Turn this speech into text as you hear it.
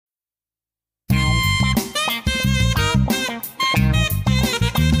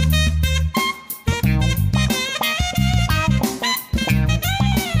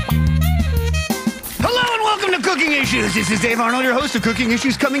Cooking Issues. This is Dave Arnold, your host of Cooking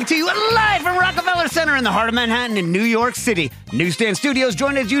Issues, coming to you live from Rockefeller Center in the heart of Manhattan in New York City. Newsstand Studios,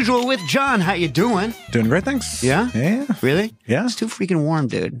 joined as usual with John. How you doing? Doing great, thanks. Yeah? Yeah. Really? Yeah. It's too freaking warm,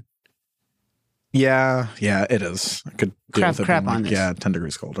 dude. Yeah, it is. I could deal with it Crap being, on this. Yeah, 10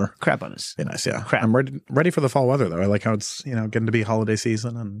 degrees colder. Crap on us. Be nice, yeah. Crap. I'm ready for the fall weather, though. I like how it's, getting to be holiday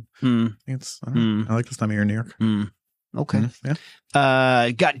season, and I like this time of year in New York. Okay.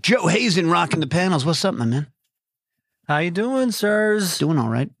 Yeah. Got Joe Hazen rocking the panels. What's up, my man? How you doing, sirs? Doing all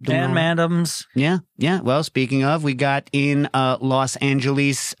right. And madams. Yeah. Well, speaking of, we got in Los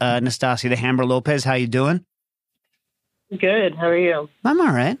Angeles, Nastasia the Hammer Lopez. How you doing? Good. How are you? I'm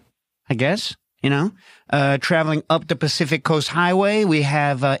all right, I guess. Traveling up the Pacific Coast Highway, we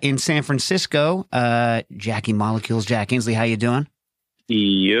have in San Francisco, Jackie Molecules. Jack Inslee, how you doing?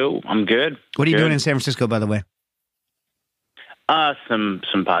 Yo, I'm good. What are you doing in San Francisco, by the way? Some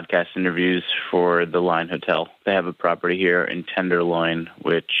podcast interviews for the Line Hotel. They have a property here in Tenderloin,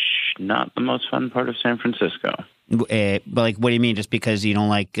 which not the most fun part of San Francisco. But what do you mean? Just because you don't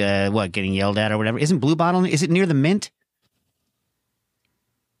like getting yelled at or whatever? Isn't Blue Bottle? Is it near the Mint?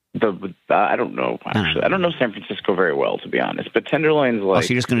 I don't know. Actually, I don't know San Francisco very well, to be honest. But Tenderloin's like,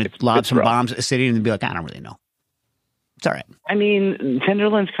 so you're just going to lob some bombs at the city and be like, I don't really know. It's all right. I mean,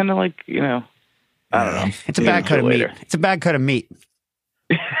 Tenderloin's kind of like I don't know. It's a bad cut of meat. It's a bad cut of meat.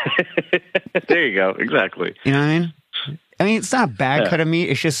 There you go. Exactly. You know what I mean? I mean, it's not a bad cut of meat.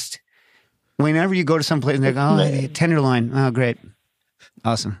 It's just whenever you go to some place and they're like, oh, Tenderloin. Oh, great.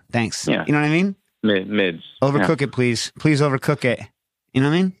 Awesome. Thanks. Yeah. You know what I mean? Mids. Overcook it, please. Please overcook it. You know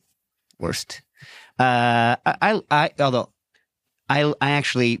what I mean? Worst. Although I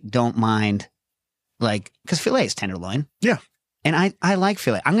actually don't mind, because filet is tenderloin. Yeah. And I like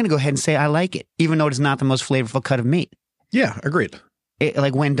filet. I'm going to go ahead and say I like it, even though it's not the most flavorful cut of meat. Yeah, agreed.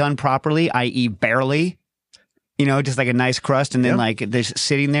 When done properly, i.e. barely, just like a nice crust. And then there's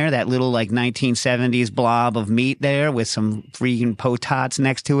sitting there, that little 1970s blob of meat there with some freaking potats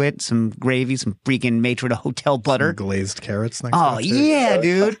next to it, some gravy, some freaking maitre d'hotel butter. Some glazed carrots next to it. Oh, yeah,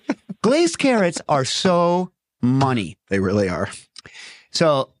 dude. Glazed carrots are so money. They really are.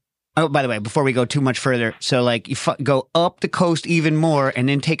 So... Oh, by the way, before we go too much further, so you go up the coast even more, and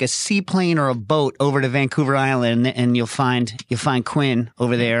then take a seaplane or a boat over to Vancouver Island, and you'll find Quinn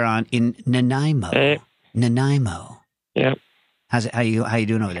over there in Nanaimo. Hey. Nanaimo. Yep. How you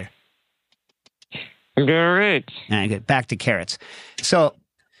doing over there? I'm doing all right. All right, good. Back to carrots. So,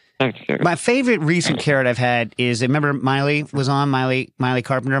 my favorite recent carrot I've had is, remember Miley was on, Miley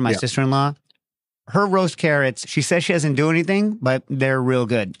Carpenter, my sister-in-law? Her roast carrots, she says she doesn't do anything, but they're real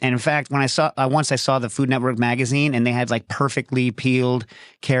good. And in fact, when once I saw the Food Network magazine, and they had perfectly peeled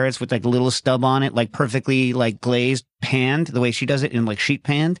carrots with a little stub on it, perfectly glazed, panned the way she does it in sheet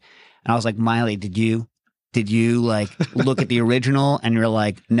panned. And I was like, Miley, did you look at the original? And you're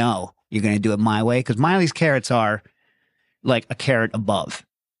like, no, you're going to do it my way? Because Miley's carrots are a carrot above.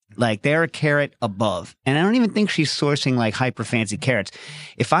 They're a carrot above. And I don't even think she's sourcing hyper fancy carrots.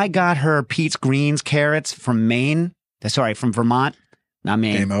 If I got her Pete's Greens carrots from from Vermont, not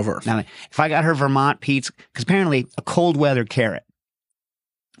Maine. Game over. If I got her Vermont Pete's, because apparently a cold weather carrot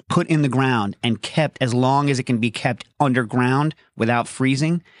put in the ground and kept as long as it can be kept underground without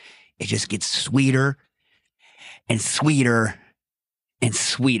freezing, it just gets sweeter and sweeter and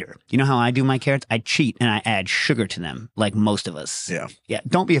sweeter. You know how I do my carrots? I cheat and I add sugar to them, like most of us. Yeah. Yeah.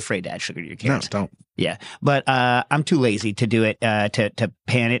 Don't be afraid to add sugar to your carrots. No, don't. Yeah. But I'm too lazy to do it, to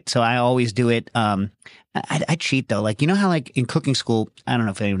pan it. So I always do it. I cheat though. You know how in cooking school, I don't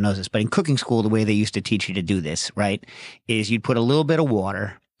know if anyone knows this, but in cooking school, the way they used to teach you to do this, right, is you'd put a little bit of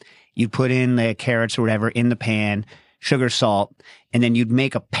water, you'd put in the carrots or whatever in the pan, sugar, salt, and then you'd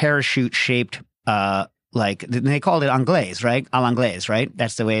make a parachute shaped, they called it anglaise, right? A l'anglaise, right?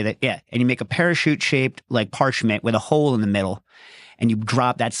 That's the way and you make a parachute-shaped, parchment with a hole in the middle, and you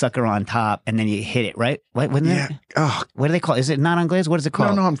drop that sucker on top, and then you hit it, right? What do they call it? Is it not anglaise? What is it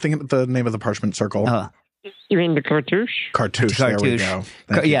called? No, I'm thinking of the name of the parchment circle. You mean the cartouche? Cartouche, there we go.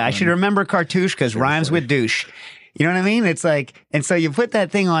 I should remember cartouche because rhymes with douche. You know what I mean? It's and so you put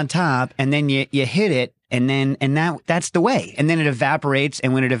that thing on top, and then you hit it, and that's the way. And then it evaporates,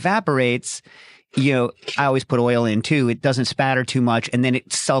 and when it evaporates... I always put oil in too. It doesn't spatter too much, and then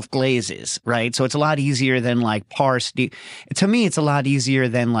it self-glazes, right? So it's a lot easier than to me, it's a lot easier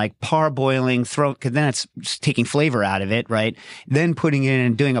than parboiling, because then it's taking flavor out of it, right? Then putting it in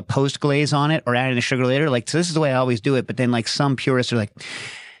and doing a post-glaze on it or adding the sugar later. So this is the way I always do it, but then some purists are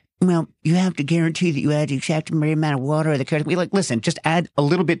well, you have to guarantee that you add the exact amount of water. The carrots. We like, listen, just add a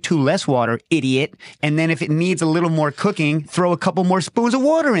little bit too less water, idiot. And then if it needs a little more cooking, throw a couple more spoons of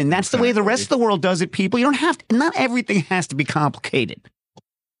water in. That's the way the rest of the world does it, people. You don't have to, not everything has to be complicated.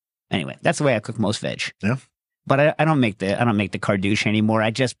 Anyway, that's the way I cook most veg. Yeah. But I don't make the cardouche anymore.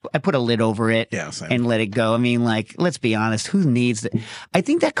 I put a lid over it and let it go. I mean, like, let's be honest, who needs that? I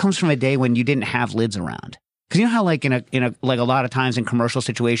think that comes from a day when you didn't have lids around. Because you know how like in a like a lot of times in commercial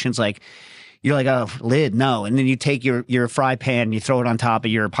situations, like you're like, oh, lid, no. And then you take your fry pan and you throw it on top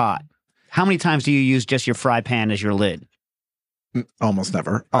of your pot. How many times do you use just your fry pan as your lid? Almost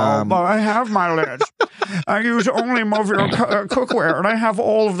never. But I have my lids. I use only Movio cookware, and I have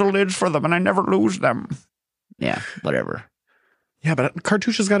all of the lids for them, and I never lose them. Yeah, whatever. Yeah, but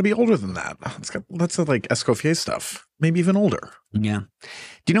cartouche has got to be older than that. That's like Escoffier stuff. Maybe even older. Yeah.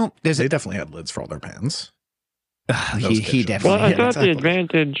 Do you know, they definitely had lids for all their pans. He definitely. Well, I thought the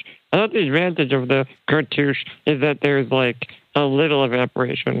advantage of the cartouche is that there's like a little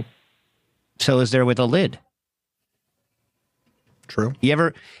evaporation. So is there with a lid? True.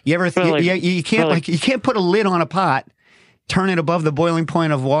 You can't put a lid on a pot, turn it above the boiling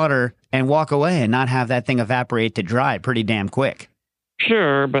point of water, and walk away and not have that thing evaporate to dry pretty damn quick.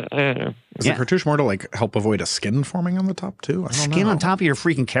 Sure, but is the cartouche more to like help avoid a skin forming on the top too? I don't know. Skin on top of your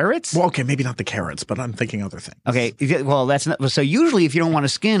freaking carrots? Well, okay, maybe not the carrots, but I'm thinking other things. Okay, well that's not. So usually, if you don't want a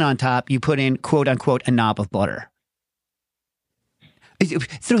skin on top, you put in quote unquote a knob of butter.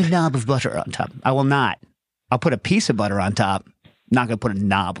 Throw a knob of butter on top. I will not. I'll put a piece of butter on top. Not going to put a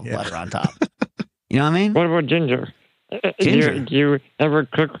knob of butter on top. You know what I mean? What about ginger? Ginger. Do you ever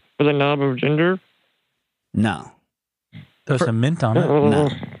cook with a knob of ginger? No. There's some mint on it. No.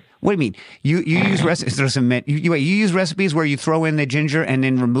 What do you mean? You use recipes? There's some mint. You use recipes where you throw in the ginger and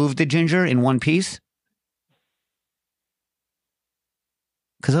then remove the ginger in one piece?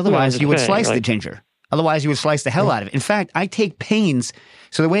 Because otherwise you would slice the ginger. Otherwise you would slice the hell out of it. In fact, I take pains.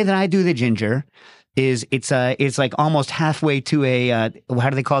 So the way that I do the ginger is it's like almost halfway to a how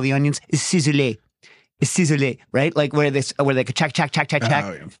do they call the onions? Ciselé. It's ciselé, right? Like where they check.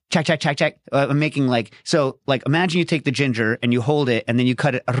 I'm making like, so like imagine you take the ginger and you hold it and then you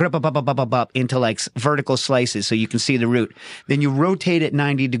cut it into like vertical slices so you can see the root. Then you rotate it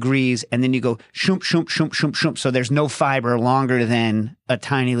 90 degrees and then you go shoomp, shoomp, shoomp, shoomp, shoomp. So there's no fiber longer than a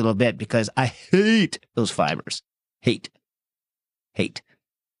tiny little bit because I hate those fibers. Hate.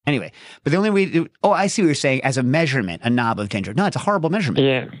 Anyway, but the only way to I see what you're saying as a measurement, a knob of ginger. No, it's a horrible measurement.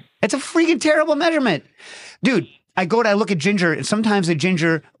 Yeah. It's a freaking terrible measurement. Dude, I look at ginger, and sometimes the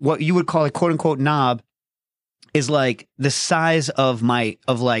ginger, what you would call a quote unquote knob, is like the size of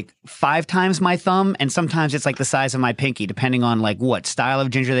like 5 times my thumb, and sometimes it's like the size of my pinky, depending on like what style of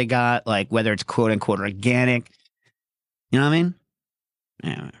ginger they got, like whether it's quote unquote organic. You know what I mean?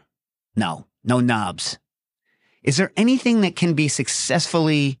 Yeah. No knobs. Is there anything that can be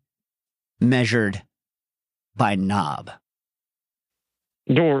successfully measured by knob?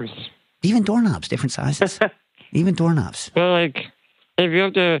 Doors. Even doorknobs, different sizes. Even doorknobs. Well, like if you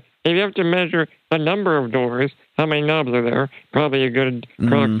have to measure the number of doors, how many knobs are there? Probably a good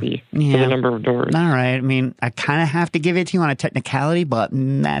proxy for the number of doors. All right. I mean, I kind of have to give it to you on a technicality, but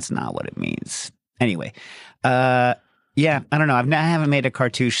that's not what it means. Anyway, yeah, I don't know. I haven't made a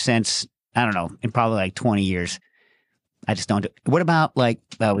cartouche since, I don't know, in probably like 20 years. I just don't do it. What about like,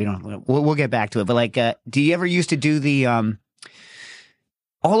 we'll get back to it, but like, do you ever used to do the,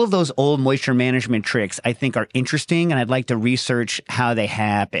 all of those old moisture management tricks I think are interesting, and I'd like to research how they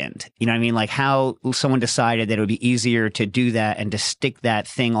happened. You know what I mean? Like how someone decided that it would be easier to do that and to stick that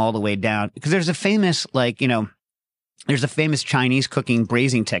thing all the way down. Because there's a famous, there's a famous Chinese cooking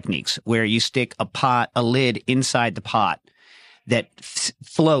braising techniques where you stick a lid inside the pot that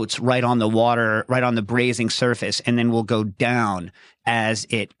floats right on the water, right on the braising surface, and then will go down as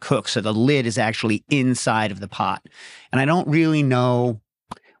it cooks. So the lid is actually inside of the pot. And I don't really know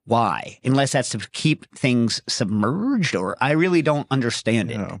why, unless that's to keep things submerged, or I really don't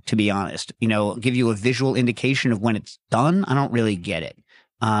understand it, to be honest. Give you a visual indication of when it's done. I don't really get it.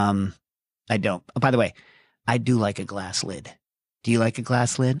 I don't. Oh, by the way, I do like a glass lid. Do you like a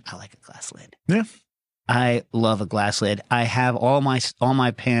glass lid? I like a glass lid. Yeah. I love a glass lid. I have all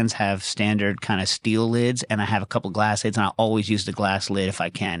my pans have standard kind of steel lids, and I have a couple glass lids, and I always use the glass lid if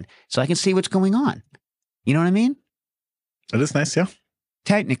I can, so I can see what's going on. You know what I mean? It is nice, yeah.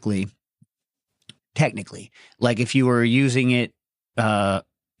 Technically, like if you were using it,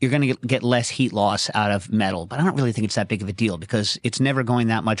 you're going to get less heat loss out of metal, but I don't really think it's that big of a deal because it's never going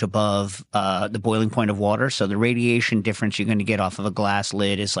that much above the boiling point of water. So the radiation difference you're going to get off of a glass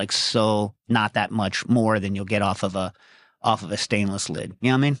lid is like so not that much more than you'll get off of a stainless lid. You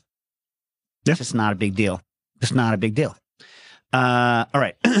know what I mean? It's just not a big deal. Just not a big deal. All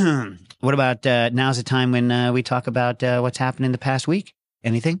right. What about now's the time when we talk about what's happened in the past week?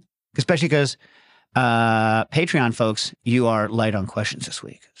 Anything? Especially because Patreon folks, you are light on questions this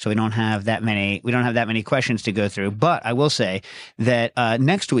week, so we don't have that many questions to go through. But I will say that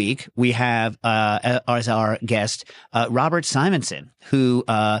next week we have as our guest Robert Simonson, who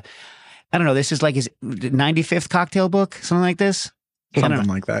I don't know. This is like his 95th cocktail book, something like this. Something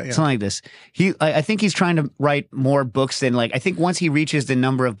like that, yeah. Something like this. I think he's trying to write more books than I think once he reaches the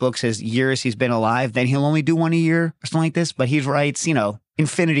number of books as years he's been alive, then he'll only do one a year or something like this. But he writes,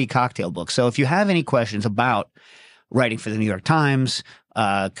 infinity cocktail books. So if you have any questions about writing for the New York Times,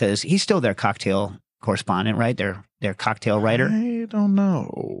 because he's still their cocktail correspondent, right? Their cocktail writer. I don't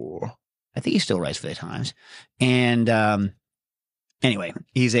know. I think he still writes for the Times. And anyway,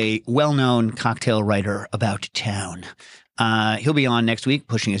 he's a well-known cocktail writer about town. He'll be on next week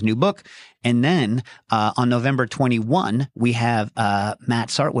pushing his new book. And then on November 21, we have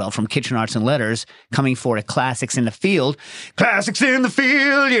Matt Sartwell from Kitchen Arts and Letters coming for a Classics in the Field. Classics in the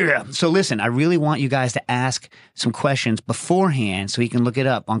Field, yeah. So listen, I really want you guys to ask some questions beforehand so he can look it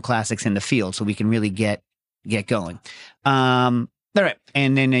up on Classics in the Field so we can really get going. All right.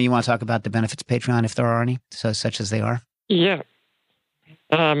 And then you want to talk about the benefits of Patreon if there are any, such as they are? Yeah.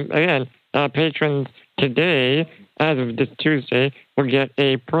 Again, patrons today, as of this Tuesday, will get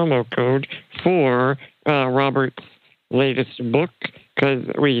a promo code for Robert's latest book, because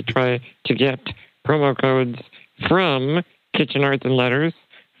we try to get promo codes from Kitchen Arts and Letters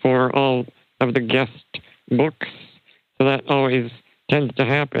for all of the guest books. So that always tends to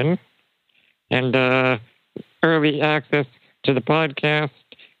happen. And early access to the podcast,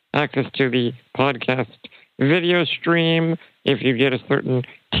 access to the podcast video stream if you get a certain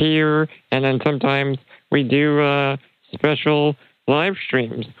tier, and then sometimes we do special live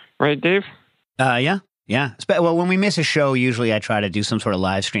streams, right, Dave? Yeah. Well, when we miss a show, usually I try to do some sort of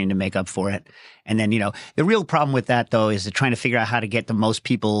live stream to make up for it. And then, the real problem with that, though, is trying to figure out how to get the most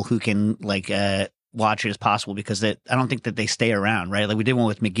people who can, watch it as possible, because I don't think that they stay around, right? Like we did one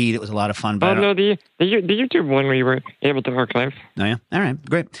with McGee that was a lot of fun. But no, the YouTube one we were able to archive. Oh, yeah? All right,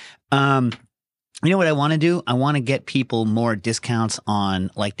 great. You know what I want to do? I want to get people more discounts on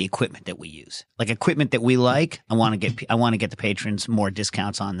the equipment that we use, equipment that we like. I want to get the patrons more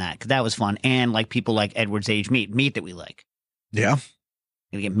discounts on that, because that was fun. And people like Edward's Age meat that we like. Yeah,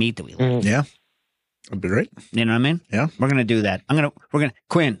 gonna get meat that we like. Yeah, that'd be great. You know what I mean? Yeah, we're gonna do that. We're gonna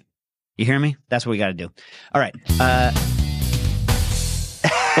Quinn. You hear me? That's what we got to do. All right.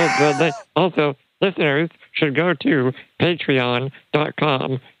 Also, listeners should go to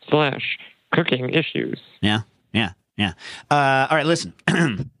patreon.com/cooking issues. Yeah. All right, listen.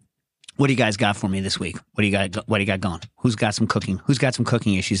 What do you guys got for me this week? What do you got going? Who's got some cooking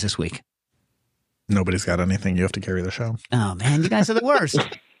issues this week? Nobody's got anything. You have to carry the show. Oh man, you guys are the worst.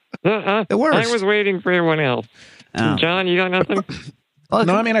 The worst. I was waiting for everyone else. Oh. John, you got nothing?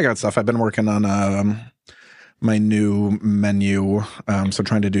 No, I mean, I got stuff. I've been working on my new menu. So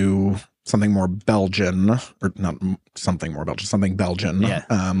trying to do something more Belgian, or not something more Belgian, something Belgian. Yeah.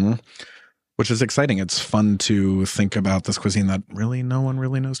 Which is exciting. It's fun to think about this cuisine that really no one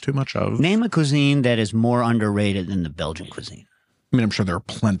really knows too much of. Name a cuisine that is more underrated than the Belgian cuisine. I mean, I'm sure there are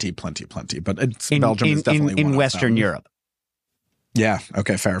plenty, but Belgium is definitely one in Western Europe. Yeah.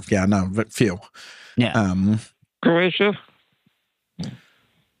 Okay. Fair. Yeah. No. But few. Yeah. Croatia.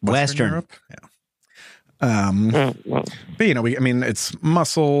 Western Europe. Yeah. But it's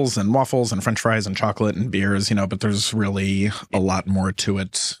mussels and waffles and French fries and chocolate and beers, but there's really a lot more to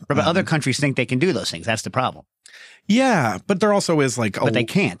it. But other countries think they can do those things. That's the problem. Yeah, but there also is but they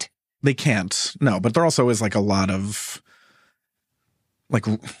can't. They can't. No, but there also is a lot of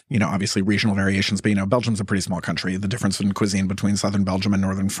obviously regional variations. But Belgium's a pretty small country. The difference in cuisine between southern Belgium and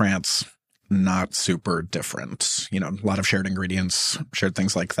northern France, not super different. A lot of shared ingredients, shared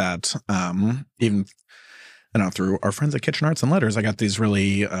things like that. Even through our friends at Kitchen Arts and Letters, I got these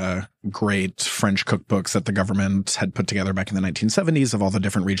really great French cookbooks that the government had put together back in the 1970s of all the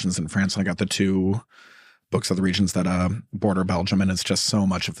different regions in France. And I got the 2 books of the regions that border Belgium, and it's just so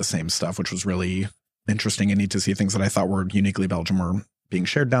much of the same stuff, which was really interesting and neat to see things that I thought were uniquely Belgium were being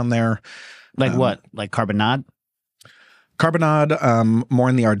shared down there. Like what? Like carbonade? Carbonade, more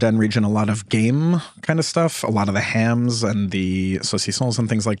in the Ardennes region, a lot of game kind of stuff. A lot of the hams and the saucissons and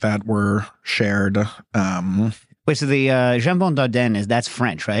things like that were shared. Wait, so the jambon d'Ardennes, that's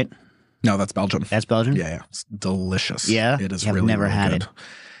French, right? No, that's Belgium. That's Belgium? Yeah. It's delicious. Yeah? It is I've really, never really had good.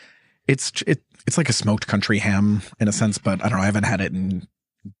 it. It's like a smoked country ham in a sense, but I don't know. I haven't had it in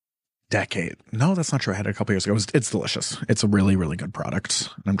decade. No, that's not true. I had it a couple years ago. It's delicious. It's a really, really good product.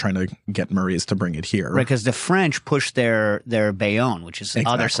 And I'm trying to get Murray's to bring it here. Right, because the French push their Bayonne, which is the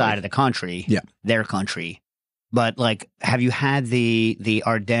other side of the country, their country. But like, have you had the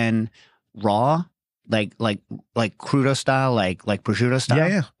Ardennes raw, like crudo style, like prosciutto style?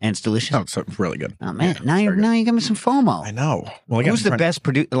 Yeah. And it's delicious. Oh, it's really good. Oh man, now you give me some FOMO. I know. Well, again, who's the best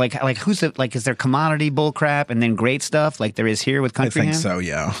producer? Like who's the is there commodity bull crap and then great stuff like there is here with country ham? I think so.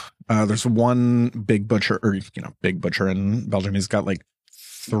 Yeah. There's one big butcher, in Belgium. He's got like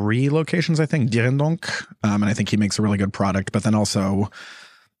 3 locations, I think, Direndonk. And I think he makes a really good product. But then also,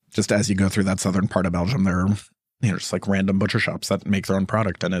 just as you go through that southern part of Belgium, there are just like random butcher shops that make their own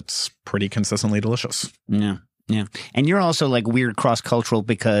product, and it's pretty consistently delicious. Yeah. Yeah. And you're also like weird cross-cultural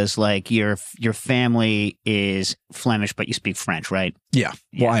because like your family is Flemish, but you speak French, right? Yeah.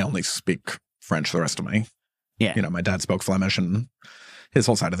 Well, I only speak French. The rest of my, my dad spoke Flemish and his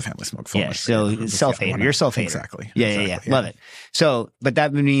whole side of the family spoke Flemish. Yeah. So self-hater. You're self-hater. Exactly. Yeah. Love it. So, but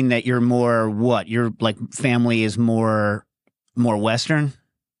that would mean that you're more what? Your like family is more Western?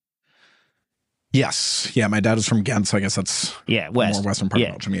 Yes. Yeah, my dad is from Ghent, so I guess that's west. More western part of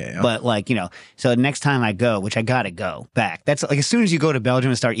Belgium. Yeah. But like, so next time I go, which I gotta go back. That's like as soon as you go to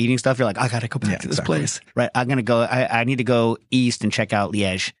Belgium and start eating stuff, you're like, I gotta go back to this place. Right. I'm gonna go I need to go east and check out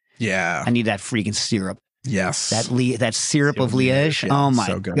Liège. Yeah. I need that freaking syrup. Yes. That syrup of Liège. Oh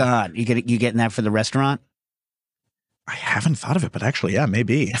my God. You getting that for the restaurant? I haven't thought of it, but actually,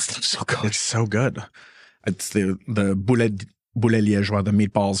 maybe. It's so good. It's so good. It's the boulet liégeois, the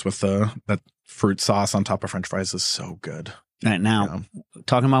meatballs with that fruit sauce on top of French fries is so good. All right, now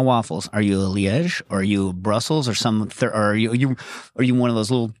talking about waffles, are you a Liège or are you a Brussels or or are you one of those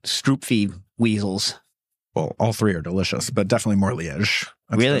little Stroopfie weasels? Well, all 3 are delicious, but definitely more Liège.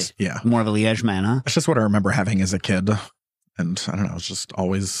 Really? Yeah. More of a Liège man, huh? That's just what I remember having as a kid. And I don't know, it's just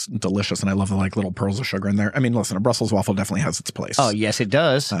always delicious. And I love the like little pearls of sugar in there. I mean, listen, a Brussels waffle definitely has its place. Oh, yes, it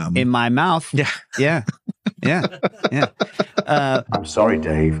does. In my mouth. Yeah. I'm sorry,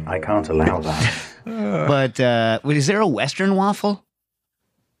 Dave. I can't allow that. But is there a Western waffle?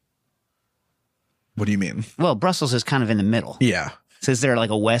 What do you mean? Well, Brussels is kind of in the middle. Yeah. So is there like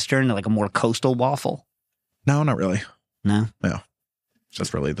a Western, like a more coastal waffle? No, not really. No? No.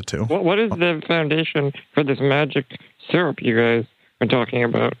 Just really the 2. What is the foundation for this magic syrup you guys are talking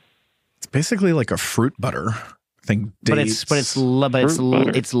about? It's basically like a fruit butter. I think dates. But it's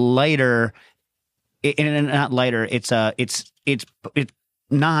lighter. Not lighter. It's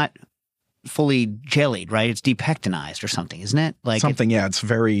not fully jellied, right? It's depectinized or something, isn't it? Like something. It's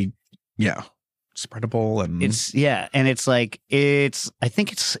very spreadable and I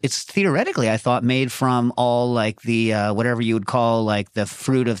think it's theoretically I thought made from all like the whatever you would call like the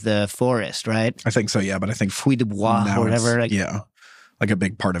fruit of the forest, right? I think so, yeah. But I think fruit de bois or whatever. Like a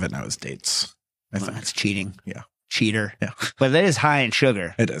big part of it now is dates. I think that's cheating. Yeah, cheater. Yeah, but it is high in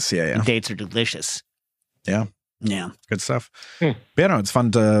sugar. It is. Yeah. And dates are delicious. Yeah. Yeah. Good stuff. But it's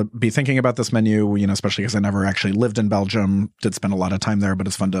fun to be thinking about this menu. Especially because I never actually lived in Belgium. Did spend a lot of time there, but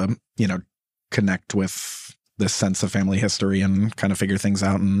it's fun to connect with this sense of family history and kind of figure things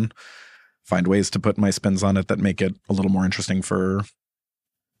out and find ways to put my spins on it that make it a little more interesting for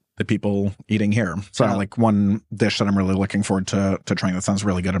the people eating here. So like one dish that I'm really looking forward to trying that sounds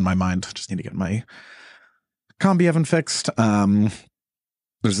really good in my mind. Just need to get my combi oven fixed.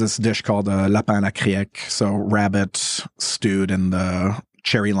 There's this dish called lapin à criec, so rabbit stewed in the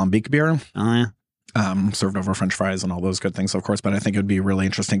cherry lambic beer. Oh, yeah. Served over French fries and all those good things, of course. But I think it would be really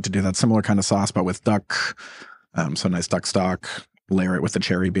interesting to do that similar kind of sauce, but with duck. So nice duck stock, layer it with the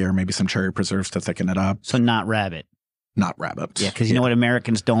cherry beer, maybe some cherry preserves to thicken it up. So not rabbit. Not rabbit. Yeah, because you know what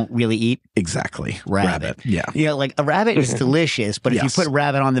Americans don't really eat? Exactly. Rabbit. Yeah. Like a rabbit is delicious, but if you put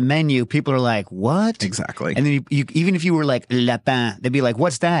rabbit on the menu, people are like, what? Exactly. And then you even if you were like, lapin, they'd be like,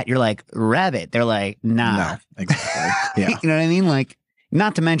 what's that? You're like, rabbit. They're like, nah. No, exactly. Yeah. You know what I mean? Like,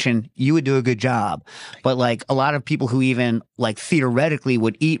 not to mention, you would do a good job, but like a lot of people who even like theoretically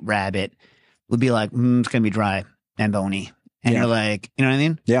would eat rabbit would be like, it's going to be dry and bony. And you're like, you know what I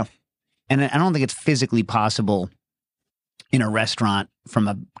mean? Yeah. And I don't think it's physically possible in a restaurant from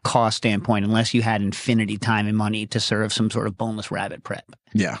a cost standpoint unless you had infinity time and money to serve some sort of boneless rabbit prep.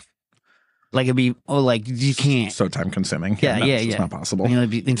 Yeah. Like it'd be, you can't. So time consuming. Yeah. It's not possible. It'd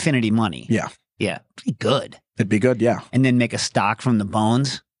be infinity money. Yeah. Yeah. It'd be good. It'd be good, yeah. And then make a stock from the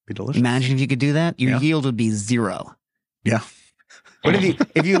bones. Be delicious. Imagine if you could do that. Your yield would be 0. Yeah. What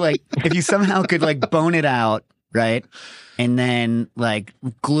if you somehow could like bone it out, right? And then like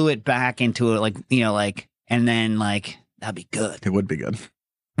glue it back into it, and then like that'd be good. It would be good.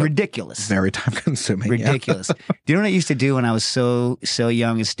 Ridiculous. Very time consuming. Ridiculous. Do you know what I used to do when I was so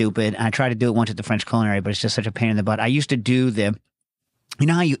young and stupid? I tried to do it once at the French Culinary, but it's just such a pain in the butt. I used to do you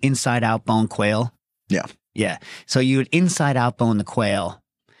know how you inside out bone quail? Yeah. Yeah. So you would inside out bone the quail,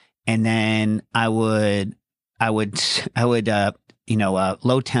 and then I would low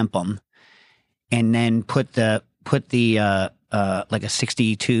temp them, and then put the like a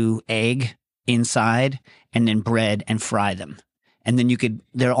 62 egg inside, and then bread and fry them. And then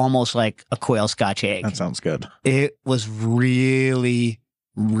they're almost like a quail Scotch egg. That sounds good. It was really,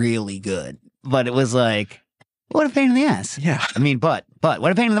 really good. But it was like, what a pain in the ass. Yeah. I mean, but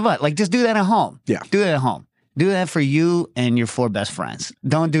what a pain in the butt. Like, just do that at home. Yeah. Do that at home. Do that for you and your 4 best friends.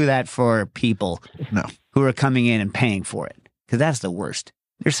 Don't do that for people who are coming in and paying for it. Because that's the worst.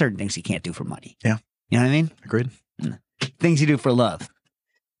 There's certain things you can't do for money. Yeah. You know what I mean? Agreed. Things you do for love.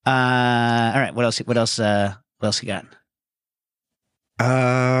 All right. What else you got?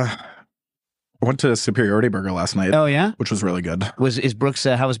 I went to Superiority Burger last night. Oh yeah, which was really good. Was Brooks?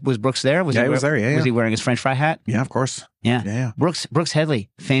 Was Brooks there? He was there. Yeah. Was he wearing his French fry hat? Yeah, of course. Yeah. Yeah. Brooks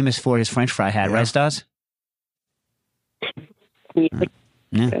Headley, famous for his French fry hat, right, Stas?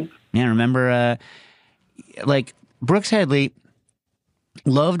 Yeah. Remember, like Brooks Headley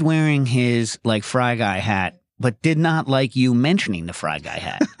loved wearing his like Fry Guy hat, but did not like you mentioning the Fry Guy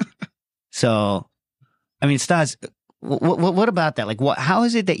hat. So, I mean, Stas. What about that? Like, how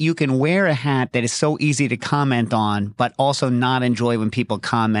is it that you can wear a hat that is so easy to comment on, but also not enjoy when people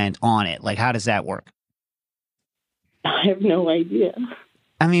comment on it? Like, how does that work? I have no idea.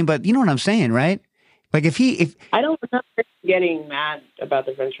 I mean, but you know what I'm saying, right? Like, if I don't remember getting mad about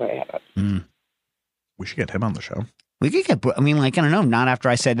the French fry hat. We should get him on the show. We could get. I mean, like, I don't know. Not after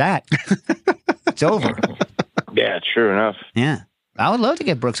I said that. It's over. Yeah, true enough. Yeah, I would love to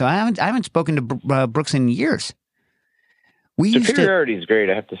get Brooks. I haven't spoken to Brooks in years. Superiority is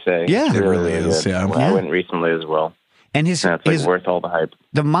great, I have to say. Yeah, it really is. Good. Yeah, I went recently as well. And it's worth all the hype.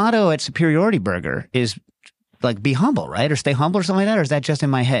 The motto at Superiority Burger is like be humble, right, or stay humble, or something like that. Or is that just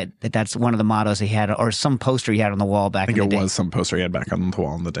in my head that's one of the mottos he had, or some poster he had on the wall back in the day? I think it was some poster he had back on the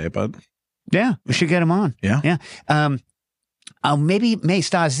wall in the day, but yeah, we should get him on. Yeah. Maybe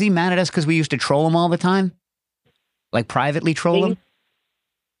Stas, is he mad at us because we used to troll him all the time, like privately troll him?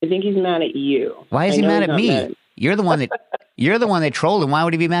 I think he's mad at you. Why is he mad at me? You're the one that trolled him. Why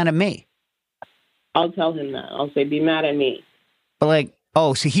would he be mad at me? I'll tell him that. I'll say, be mad at me. But like,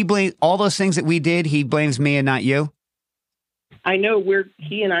 so he blames all those things that we did. He blames me and not you. I know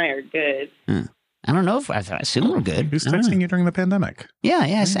he and I are good. I don't know if I assume we're good. Who's texting you during the pandemic? Yeah.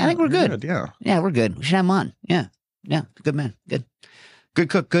 I think we're good. Yeah. Yeah, we're good. We should have him on. Yeah. Good man. Good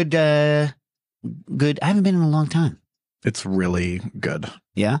cook. Good. I haven't been in a long time. It's really good.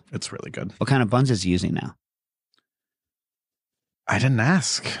 Yeah? It's really good. What kind of buns is he using now? I didn't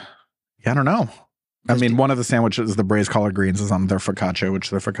ask. Yeah, I don't know. I mean, one of the sandwiches, the braised collard greens, is on their focaccia, which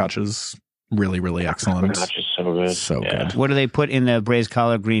their focaccia is really, really excellent. Focaccia's so good. So good. What do they put in the braised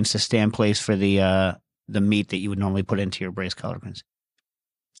collard greens to stand place for the meat that you would normally put into your braised collard greens?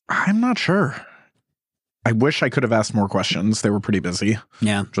 I'm not sure. I wish I could have asked more questions. They were pretty busy.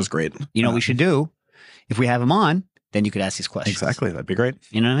 Yeah. Which was great. You know what we should do? If we have them on, then you could ask these questions. Exactly. That'd be great.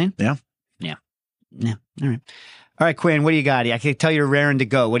 You know what I mean? Yeah. All right. All right, Quinn, what do you got? I can tell you're raring to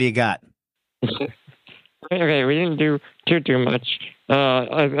go. What do you got? Okay, we didn't do too much.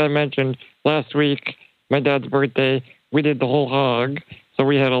 As I mentioned last week, my dad's birthday, we did the whole hog. So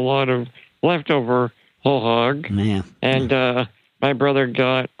we had a lot of leftover whole hog. Man. And my brother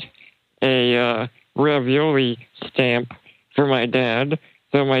got a ravioli stamp for my dad.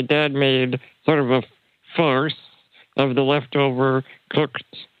 So my dad made sort of a farce of the leftover cooked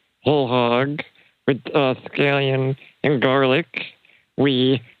whole hog with scallion and garlic.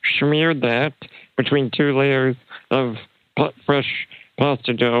 We smeared that between 2 layers of fresh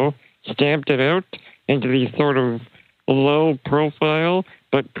pasta dough, stamped it out into these sort of low profile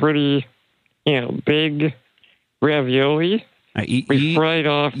but pretty, big ravioli. We fried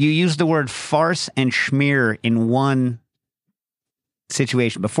off. You used the word farce and schmear in one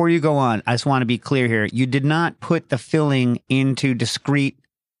situation. Before you go on, I just want to be clear here. You did not put the filling into discrete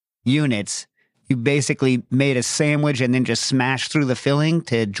units. You basically made a sandwich and then just smashed through the filling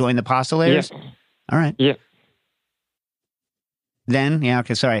to join the pasta layers? Yeah. All right. Yeah. Then? Yeah,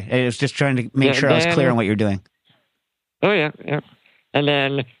 okay, sorry. I was just trying to make sure I was clear on what you're doing. Oh, yeah. And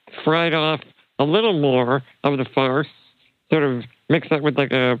then fried off a little more of the farce, sort of mix that with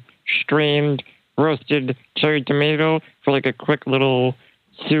like a strained roasted cherry tomato for like a quick little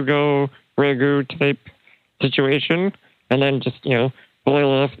sugo ragu type situation. And then just,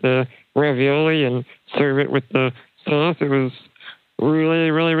 boil off the ravioli and serve it with the sauce. It was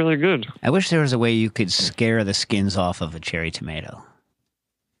really, really, really good. I wish there was a way you could scare the skins off of a cherry tomato.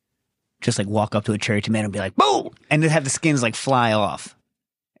 Just like walk up to a cherry tomato and be like, "Boom!" and then have the skins like fly off.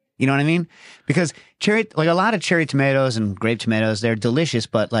 You know what I mean? Because a lot of cherry tomatoes and grape tomatoes, they're delicious,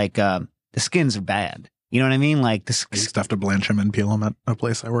 but like the skins are bad. You know what I mean? Like I used to have to blanch them and peel them at a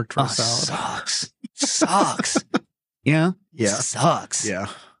place I worked for. Sucks. You know? Yeah. Sucks. Yeah.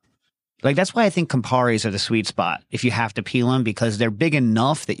 Like that's why I think Camparis are the sweet spot if you have to peel them, because they're big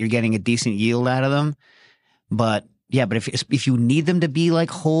enough that you're getting a decent yield out of them. But yeah, but if you need them to be like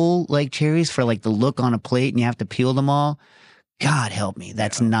whole like cherries for like the look on a plate and you have to peel them all, God help me.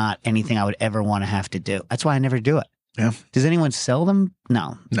 That's not anything I would ever want to have to do. That's why I never do it. Yeah. Does anyone sell them?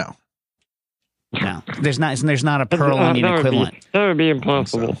 No. There's not a pearl onion equivalent. That would be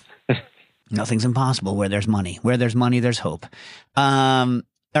impossible. Nothing's impossible where there's money. Where there's money, there's hope. All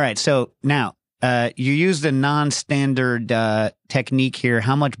right. So now you use the non-standard technique here.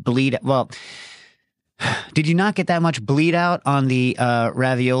 How much bleed? Well, did you not get that much bleed out on the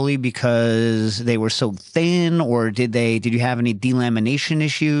ravioli because they were so thin, or did you have any delamination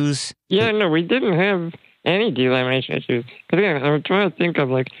issues? Yeah, no, we didn't have any delamination issues. Because again, I'm trying to think of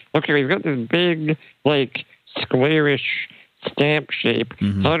like, okay, we've got this big, like, squarish stamp shape.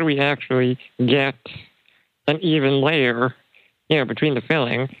 Mm-hmm. How do we actually get an even layer, between the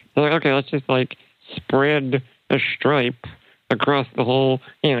filling? So like, okay, let's just like spread a stripe across the whole,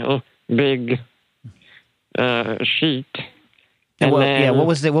 big sheet. And what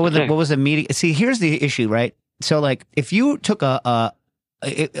was the media? See, here's the issue, right? So like, if you took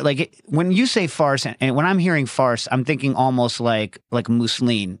when you say farce, and when I'm hearing farce, I'm thinking almost like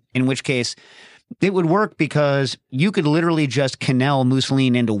mousseline, in which case it would work because you could literally just cannel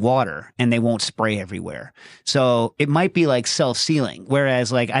mousseline into water and they won't spray everywhere. So it might be like self-sealing.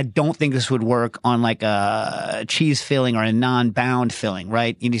 Whereas like, I don't think this would work on like a cheese filling or a non-bound filling,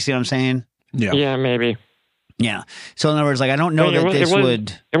 right? You see what I'm saying? Yeah. Yeah, maybe. Yeah. So in other words, like, I don't know that this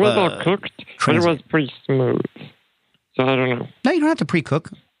would. It was all cooked, but it was pretty smooth. So I don't know. No, you don't have to pre-cook.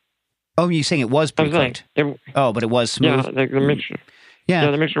 Oh, you're saying it was pre-cooked? But it was smooth? Yeah, like the mixture.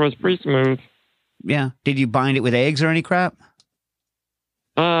 Yeah, the mixture was pretty smooth. Yeah. Did you bind it with eggs or any crap?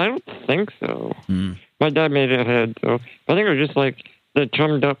 I don't think so. Mm. My dad made it ahead, so I think it was just like the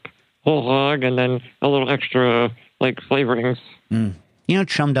chummed up whole hog and then a little extra like flavorings. Mm.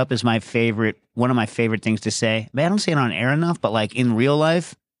 Chummed up is one of my favorite things to say. I don't say it on air enough, but like in real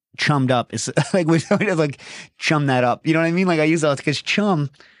life, chummed up is like, we like chum that up. You know what I mean? Like I use that because chum,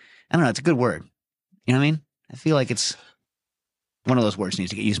 I don't know, it's a good word. You know what I mean? I feel like it's one of those words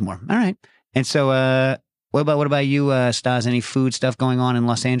needs to get used more. All right. And so, what about you, Stas? Any food stuff going on in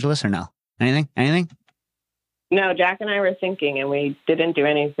Los Angeles or no? Anything? No, Jack and I were thinking, and we didn't do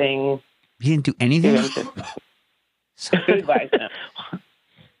anything. You didn't do anything? Food-wise, no.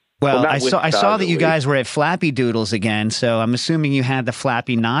 Well, I saw that you guys were at Flappy Doodles again, so I'm assuming you had the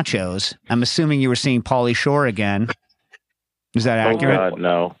Flappy Nachos. I'm assuming you were seeing Pauly Shore again. Is that accurate? Oh, God,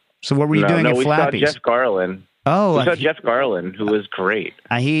 no. So what were you doing at Flappy's? We saw Jeff Garland. Oh, we saw Jeff Garland, who was great.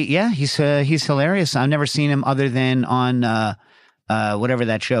 He's hilarious. I've never seen him other than on whatever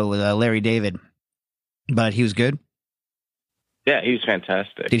that show with Larry David, but he was good. Yeah, he was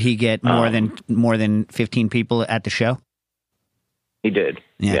fantastic. Did he get more than 15 people at the show? He did.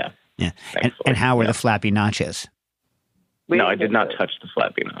 Yeah. And how were the Flappy Nachos? No, I did not touch the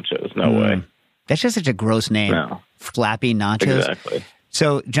Flappy Nachos. No way. That's just such a gross name. No. Flappy Nachos. Exactly.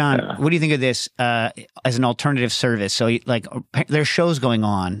 So, John, what do you think of this as an alternative service? So, like, there's shows going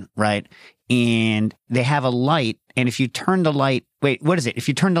on, right? And they have a light, and if you turn the light, what is it? If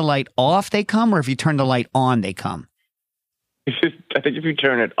you turn the light off, they come, or if you turn the light on, they come? I think if you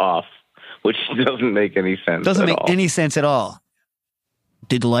turn it off, which doesn't make any sense. Doesn't make any sense at all.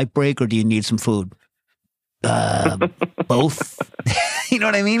 Did the light break, or do you need some food? Both. You know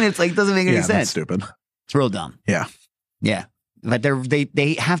what I mean? It's like doesn't make any sense. That's stupid. It's real dumb. Yeah. But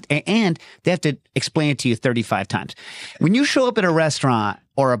they have to explain it to you 35 times. When you show up at a restaurant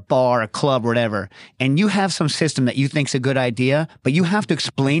or a bar, a club, or whatever, and you have some system that you think's a good idea, but you have to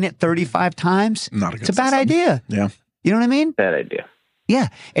explain it 35 times, it's a bad idea. Yeah. You know what I mean? Bad idea. Yeah.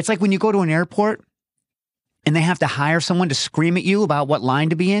 It's like when you go to an airport and they have to hire someone to scream at you about what line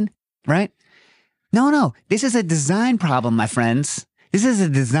to be in, right? No. This is a design problem, my friends. This is a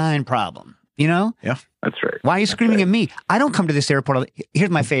design problem. You know? Yeah. That's right. Why are you screaming at me? I don't come to this airport. Here's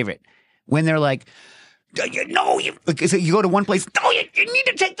my favorite. When they're like, you go to one place, you need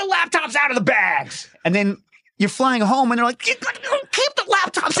to take the laptops out of the bags. And then you're flying home and they're like, keep the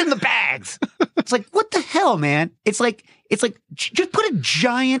laptops in the bags. It's like, what the hell, man? It's like, just put a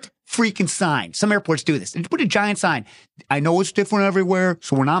giant freaking sign. Some airports do this. They put a giant sign. I know it's different everywhere,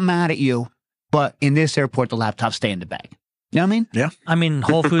 so we're not mad at you. But in this airport, the laptops stay in the bag. You know what I mean? Yeah. I mean,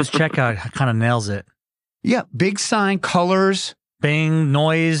 Whole Foods checkout kind of nails it. Yeah. Big sign, colors. Bing,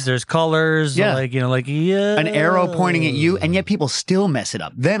 noise, there's colors. Yeah. Yeah. An arrow pointing at you, and yet people still mess it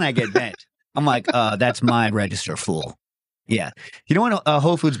up. Then I get bent. I'm like, that's my register, fool. Yeah. You know what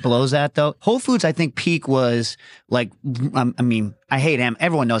Whole Foods blows at, though? Whole Foods, I think, peak was like, I mean, I hate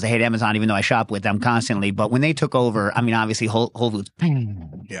everyone knows I hate Amazon, even though I shop with them constantly. But when they took over, I mean, obviously, Whole Foods,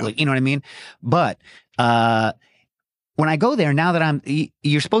 like, you know what I mean? But when I go there, now that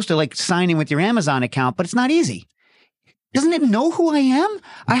you're supposed to like sign in with your Amazon account, but it's not easy. Doesn't it know who I am?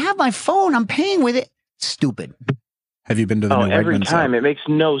 I have my phone. I'm paying with it. Stupid. Have you been to the new every Wegmans time. It makes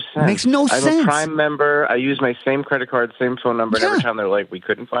no sense. Makes no I'm sense. a Prime member. I use my same credit card, same phone number, and every time they're like, we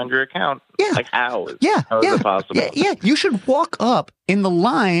couldn't find your account. Yeah. Like, how? How is it possible? Yeah. You should walk up in the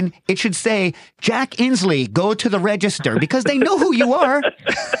line. It should say, Jack Inslee, go to the register, because they know who you are.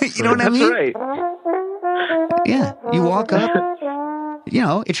 You know what I mean? That's right. Yeah. You walk up. You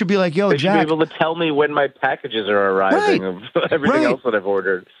know, it should be like, yo, they Jack. should be able to tell me when my packages are arriving of everything else that I've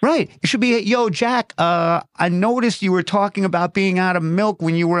ordered. Right. It should be, yo, Jack, I noticed you were talking about being out of milk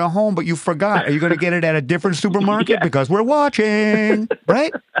when you were at home, but you forgot. Are you going to get it at a different supermarket? Because we're watching.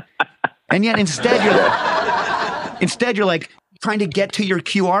 Right? And yet instead you're like trying to get to your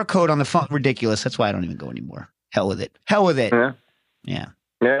QR code on the phone. Ridiculous. That's why I don't even go anymore. Hell with it. Yeah.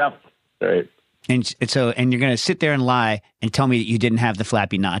 Yeah. Right. And you're going to sit there and lie and tell me that you didn't have the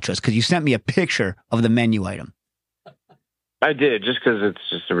flappy nachos because you sent me a picture of the menu item. I did, just because it's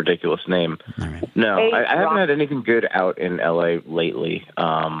just a ridiculous name. All right. No, I haven't had anything good out in LA lately.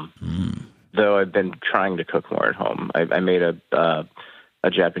 Though I've been trying to cook more at home. I made a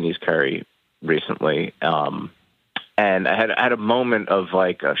Japanese curry recently, and I had a moment of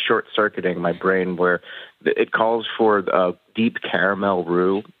like short circuiting my brain where it calls for deep caramel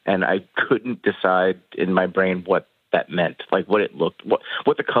roux, and I couldn't decide in my brain what that meant, like what it looked,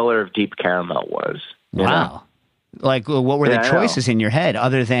 what the color of deep caramel was. You know? Like, what were the choices in your head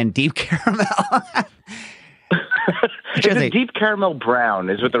other than deep caramel? It's deep caramel brown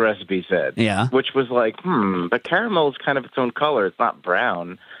is what the recipe said. Yeah. Which was like, but caramel is kind of its own color. It's not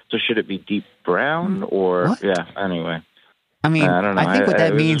brown. So should it be deep brown or, anyway. I mean, I don't know. I think what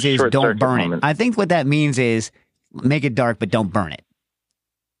that means is don't burn it. moment. I think what that means is make it dark, but don't burn it.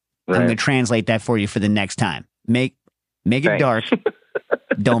 Right. I'm going to translate that for you for the next time. Make it dark,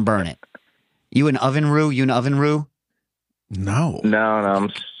 don't burn it. You an oven roux? No. No.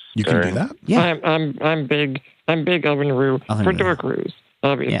 You can do that? Yeah. I'm big oven roux for dark roux,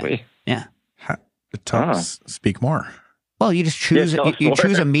 obviously. Yeah. Speak more. Well, you just choose you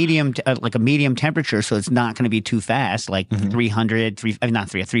choose a more. medium like a medium temperature, so it's not going to be too fast, like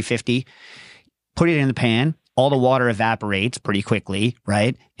 350. Put it in the pan. All the water evaporates pretty quickly,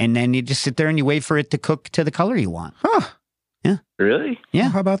 right? And then you just sit there and you wait for it to cook to the color you want. Huh. Yeah. Really? Yeah.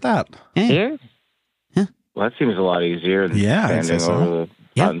 Well, how about that? Yeah. Well, that seems a lot easier than I'd say standing so. over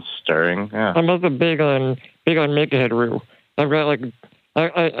the and stirring. Yeah. I'm also big on make ahead roux. I've got like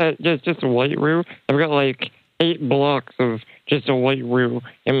I just a white roux. I've got like 8 blocks of just a white roux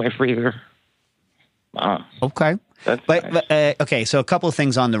in my freezer. Wow. Okay. That's But nice. okay, so a couple of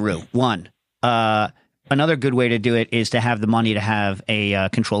things on the roux. One, another good way to do it is to have the money to have a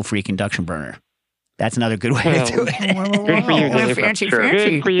control freak induction burner. That's another good way to do it. Good for you, Dave. Fancy.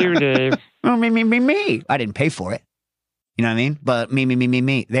 Good for you, Dave. Oh, me. I didn't pay for it. You know what I mean? But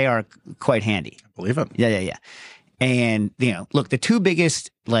me. They are quite handy. Believe it. Yeah. And, look, the two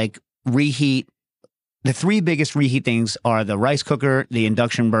biggest, the 3 biggest reheat things are the rice cooker, the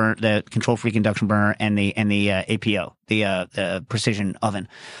induction burner, the control freak induction burner, and the APO, the precision oven,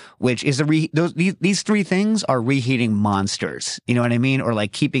 which is these 3 things are reheating monsters. You know what I mean? Or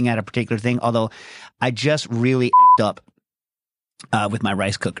like keeping at a particular thing. Although I just really effed up with my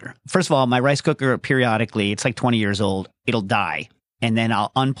rice cooker. First of all, my rice cooker periodically, it's like 20 years old. It'll die. And then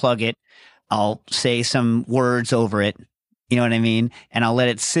I'll unplug it. I'll say some words over it. You know what I mean? And I'll let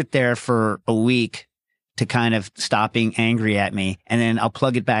it sit there for a week to kind of stop being angry at me. And then I'll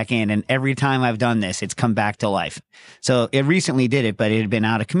plug it back in. And every time I've done this, it's come back to life. So it recently did it, but it had been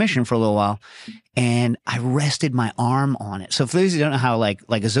out of commission for a little while. And I rested my arm on it. So for those who don't know how like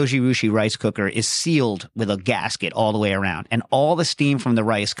a Zojirushi rice cooker is sealed with a gasket all the way around. And all the steam from the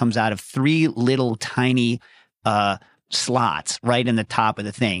rice comes out of 3 little tiny slots right in the top of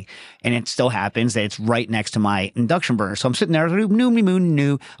the thing. And it still happens that it's right next to my induction burner. So I'm sitting there on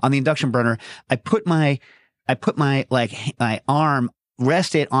the induction burner. I put my arm,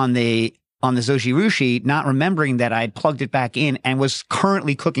 rest it on the on the zojirushi, not remembering that I had plugged it back in and was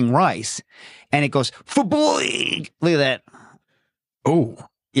currently cooking rice. And it goes, "Fa-boy!" Look at that. Oh.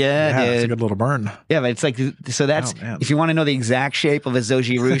 Yeah, dude. It's a good little burn. Yeah, but it's like, so that's, if you want to know the exact shape of a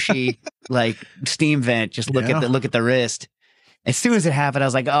zojirushi, like steam vent, just look at the wrist. As soon as it happened, I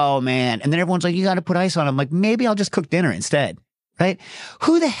was like, oh man. And then everyone's like, you got to put ice on it. I'm like, maybe I'll just cook dinner instead. Right?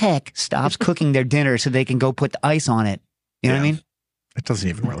 Who the heck stops cooking their dinner so they can go put the ice on it? You know what I mean? It doesn't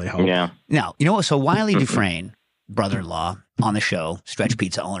even really help. Yeah. Now, you know what? So Wiley Dufresne, brother-in-law on the show, Stretch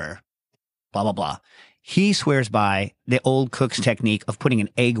Pizza owner, blah, blah, blah. He swears by the old cook's technique of putting an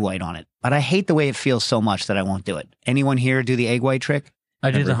egg white on it. But I hate the way it feels so much that I won't do it. Anyone here do the egg white trick?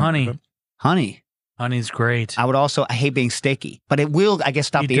 I do the honey. Honey. Honey's great. I hate being sticky. But it will, I guess,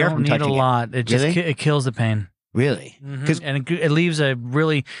 stop the air from touching it. You don't need a lot. It just it kills the pain. Really? And it leaves a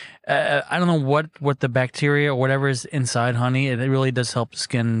really, I don't know what the bacteria or whatever is inside honey. It really does help the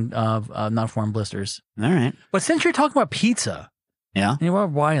skin not form blisters. All right. But since you're talking about pizza, yeah, you know,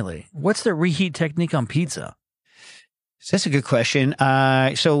 Wiley, what's the reheat technique on pizza? That's a good question.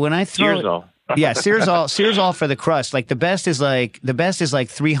 So when I throw, Searzall for the crust. Like the best is like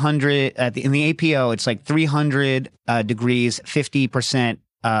 300 in the APO. It's like 300 degrees,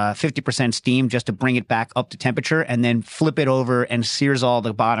 50% steam just to bring it back up to temperature, and then flip it over and Searzall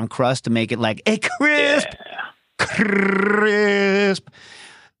the bottom crust to make it like a crisp.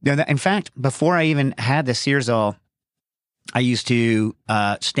 In fact, before I even had the Searzall, I used to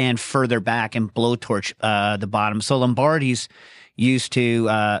stand further back and blowtorch the bottom. So Lombardi's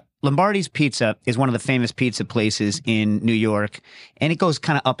Pizza is one of the famous pizza places in New York, and it goes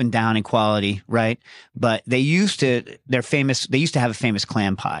kind of up and down in quality, right? But they used to have a famous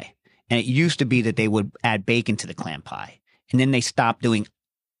clam pie, and it used to be that they would add bacon to the clam pie, and then they stopped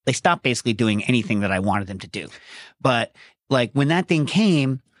basically doing anything that I wanted them to do. But like when that thing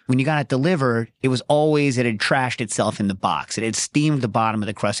came, when you got it delivered, it had trashed itself in the box. It had steamed the bottom of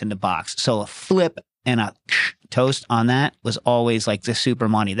the crust in the box. So a flip and a toast on that was always like the super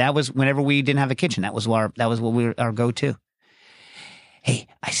money. That was whenever we didn't have a kitchen. That was our go-to. Hey,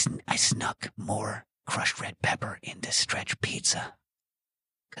 I snuck more crushed red pepper into Stretch Pizza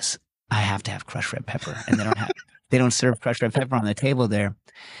because I have to have crushed red pepper, and they don't serve crushed red pepper on the table there,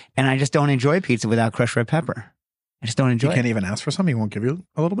 and I just don't enjoy pizza without crushed red pepper. I just don't enjoy it. You can't even ask for some. He won't give you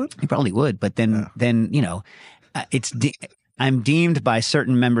a little bit? He probably would, but then you know, I'm deemed by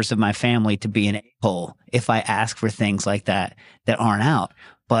certain members of my family to be an a-hole if I ask for things like that aren't out.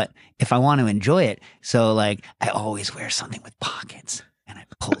 But if I want to enjoy it, so like I always wear something with pockets, and I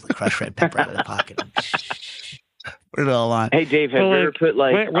pull the crushed red pepper out of the pocket and put it all on. Hey Dave, have you ever put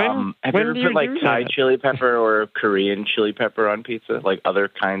Thai chili pepper or Korean chili pepper on pizza? Like other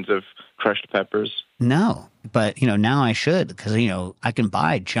kinds of crushed peppers? No, but you know, now I should, because you know I can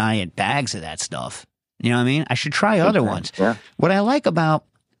buy giant bags of that stuff. You know what I mean? I should try other ones. Yeah. What I like about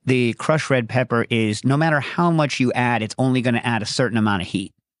the crushed red pepper is no matter how much you add, it's only going to add a certain amount of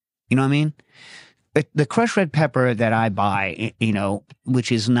heat. You know what I mean? The crushed red pepper that I buy, you know,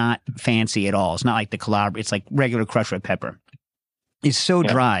 which is not fancy at all. It's not like the Calabria. It's like regular crushed red pepper. It's so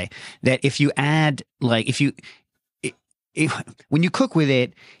dry that if you add, like, when you cook with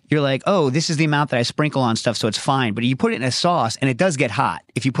it, you're like, oh, this is the amount that I sprinkle on stuff, so it's fine. But you put it in a sauce, and it does get hot.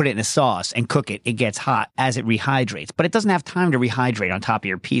 If you put it in a sauce and cook it, it gets hot as it rehydrates. But it doesn't have time to rehydrate on top of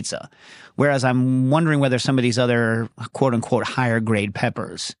your pizza. Whereas I'm wondering whether some of these other quote-unquote higher-grade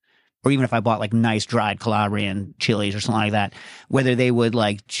peppers, or even if I bought like nice dried Calabrian chilies or something like that, whether they would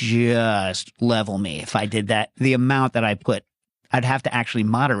like just level me if I did that. The amount that I put, I'd have to actually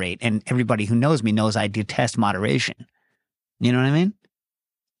moderate. And everybody who knows me knows I detest moderation. You know what I mean?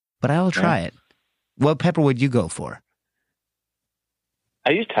 But I will try it. What pepper would you go for?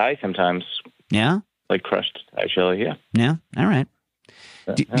 I use Thai sometimes. Yeah? Like crushed Thai chili, yeah. Yeah? All right.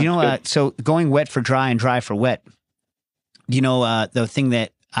 Do you know, so going wet for dry and dry for wet, you know, the thing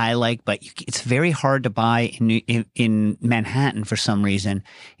that I like, but it's very hard to buy in Manhattan for some reason,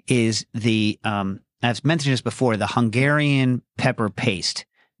 is the, I've mentioned this before, the Hungarian pepper paste.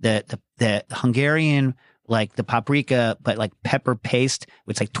 The Hungarian, like the paprika, but like pepper paste.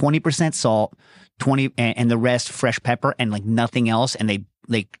 It's like 20% salt, and the rest fresh pepper and like nothing else. And they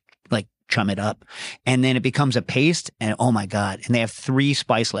like chum it up, and then it becomes a paste. And oh my God. And they have 3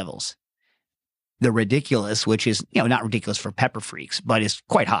 spice levels. The ridiculous, which is, you know, not ridiculous for pepper freaks, but it's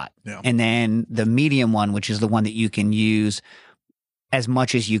quite hot. Yeah. And then the medium one, which is the one that you can use as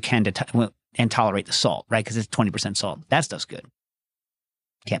much as you can to and tolerate the salt, right? Because it's 20% salt. That stuff's good.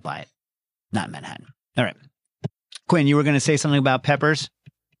 Can't buy it. Not in Manhattan. All right. Quinn, you were going to say something about peppers?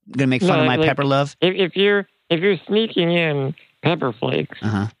 Going to make fun of my pepper love? If you're sneaking in pepper flakes,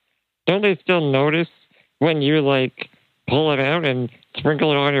 don't they still notice when you like pull it out and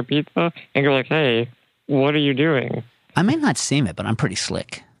sprinkle it on your pizza and go like, hey, what are you doing? I may not seem it, but I'm pretty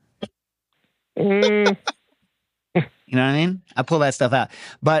slick. Mm. You know what I mean? I pull that stuff out.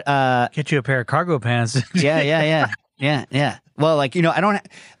 But Get you a pair of cargo pants. yeah. Well, like,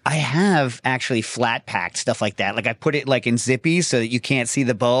 I have actually flat packed stuff like that. Like I put it like in zippies so that you can't see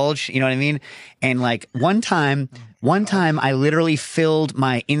the bulge. You know what I mean? And like one time I literally filled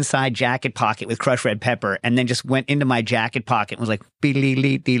my inside jacket pocket with crushed red pepper and then just went into my jacket pocket and was like, beep.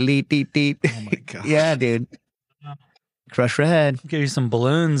 Oh my God. Yeah, dude. Crushed red. Give you some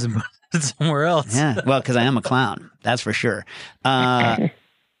balloons and put it somewhere else. Yeah. Well, because I am a clown. That's for sure. Wait.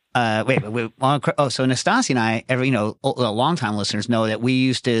 So Nastasia and I, long-time listeners know that we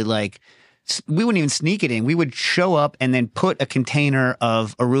used to we wouldn't even sneak it in. We would show up and then put a container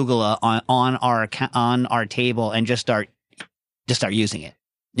of arugula on our table and just start using it.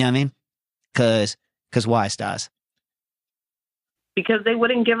 You know what I mean? Because why, Stas? Because they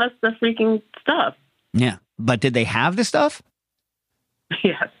wouldn't give us the freaking stuff. Yeah. But did they have the stuff?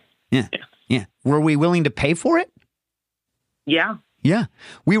 Yes. Yeah. Were we willing to pay for it? Yeah. Yeah.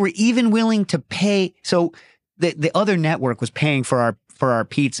 We were even willing to pay. So the other network was paying for our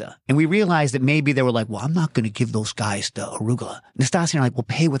pizza. And we realized that maybe they were like, well, I'm not going to give those guys the arugula. Nastasia and I are like, we'll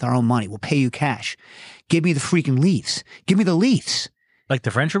pay with our own money. We'll pay you cash. Give me the freaking leaves. Give me the leaves. Like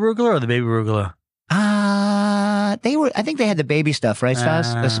the French arugula or the baby arugula? I think they had the baby stuff, right,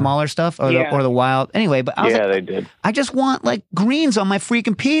 Stas? The smaller stuff or the wild. Anyway, but I was they did. I just want like greens on my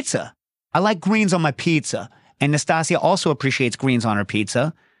freaking pizza. I like greens on my pizza. And Nastasia also appreciates greens on her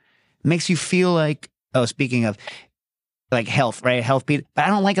pizza. Makes you feel like, speaking of like health, right? Health pizza. But I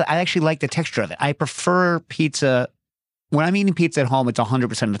don't like it. I actually like the texture of it. I prefer pizza. When I'm eating pizza at home, it's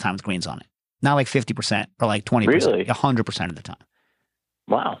 100% of the time with greens on it. Not like 50% or like 20%. Really? 100% of the time.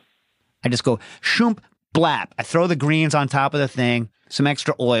 Wow. I just go, shoomp, blap. I throw the greens on top of the thing, some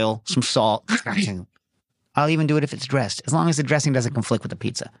extra oil, some salt. I'll even do it if it's dressed, as long as the dressing doesn't conflict with the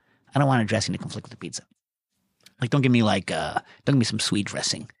pizza. I don't want a dressing to conflict with the pizza. Like, don't give me some sweet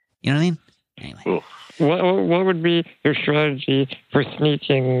dressing. You know what I mean? Anyway. What would be your strategy for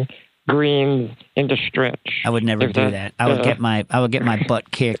sneaking greens into stretch? I would never do that. I would get my butt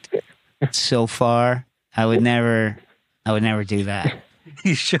kicked so far. I would never do that.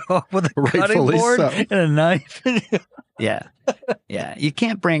 You show up with a cutting Rightfully board so. and a knife. Yeah. You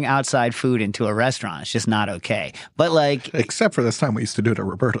can't bring outside food into a restaurant. It's just not okay. But like, Except for this time we used to do it at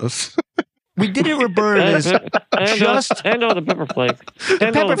Roberta's. we did it at Roberta's. and all the pepper flakes.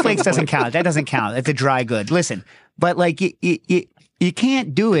 The pepper flakes doesn't count. That doesn't count. It's a dry good. Listen, but like you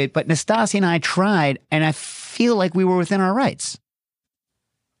can't do it. But Nastasia and I tried, and I feel like we were within our rights.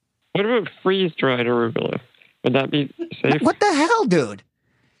 What about freeze-dried arugula? Would that be safe? What the hell, dude?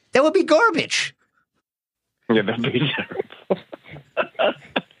 That would be garbage. Yeah, that'd be terrible.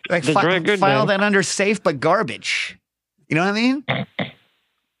 Like The dry good file then. that under safe but garbage. You know what I mean?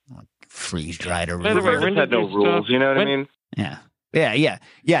 Freeze dried By the way, arugula. when Just had did no you rules, stop- you know what I when- mean? Yeah.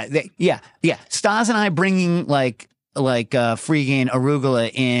 Stas and I bringing like freaking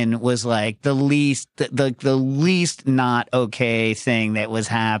arugula in was like the least not okay thing that was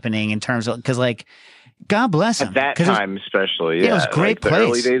happening in terms of, because like, God bless him. At that 'Cause it was- time, especially. it was a great like the place.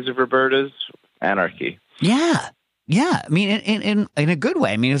 early days of Roberta's, anarchy. Yeah. I mean, in a good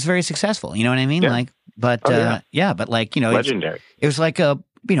way. I mean, it was very successful. You know what I mean? Yeah. Like, but but like, Legendary. it was like a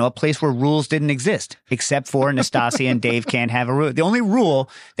place where rules didn't exist, except for Nastasia and Dave can't have arugula. The only rule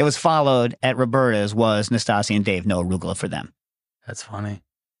that was followed at Roberta's was Nastasia and Dave, no arugula for them. That's funny.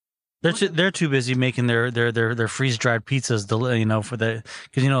 They're too busy making their freeze dried pizzas,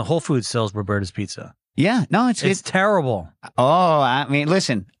 because Whole Foods sells Roberta's pizza. Yeah, no, It's terrible. I mean,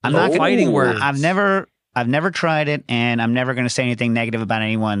 listen, I'm not Fighting words. I've never tried it, and I'm never going to say anything negative about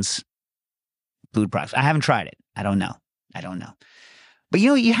anyone's food products. I haven't tried it. I don't know. But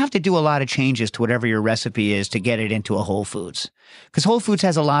you have to do a lot of changes to whatever your recipe is to get it into a Whole Foods, because Whole Foods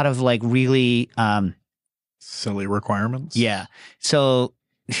has a lot of like really Silly requirements. yeah. So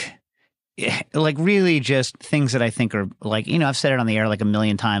like really just things that I think are like, I've said it on the air like a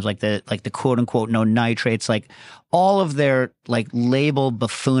million times, like the quote unquote no nitrates, like all of their like label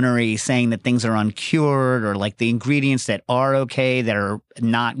buffoonery saying that things are uncured, or like the ingredients that are okay that are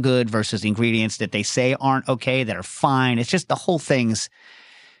not good versus the ingredients that they say aren't okay that are fine. It's just the whole thing's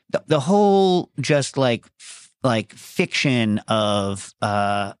the whole just like fiction of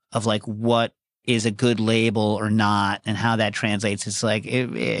like what is a good label or not, and how that translates. It's like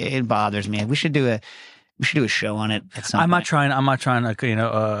it bothers me. We should do We should do a show on it at some I'm point. not trying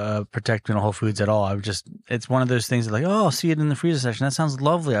to, protect Whole Foods at all. It's one of those things that like, oh, I'll see it in the freezer section. That sounds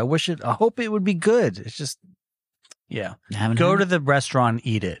lovely. I hope it would be good. It's just, yeah. Go to the restaurant and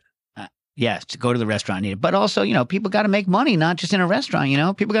eat it. Yes, to go to the restaurant and eat it. But also, people got to make money, not just in a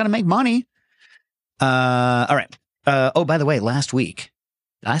restaurant, people got to make money. All right. By the way, last week,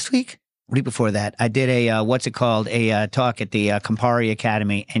 week before that, I did a, a talk at the Campari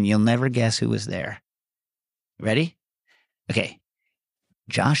Academy, and you'll never guess who was there. Ready? Okay.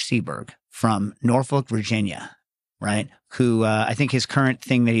 Josh Seberg from Norfolk, Virginia, right? Who I think his current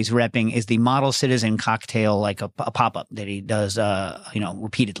thing that he's repping is the Model Citizen cocktail, like a pop-up that he does,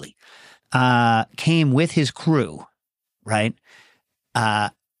 repeatedly. Came with his crew, right?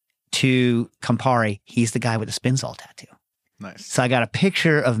 To Campari. He's the guy with the Spinzall tattoo. Nice. So I got a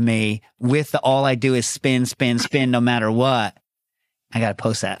picture of me with the all I do is spin, spin, spin, no matter what. I got to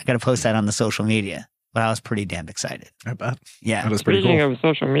post that. I got to post that on the social media. But I was pretty damn excited. I bet. Yeah. That was pretty Speaking cool. of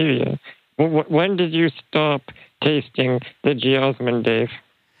social media, when did you stop tasting the Geosmin, Dave?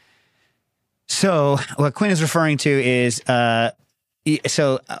 So what Quinn is referring to is,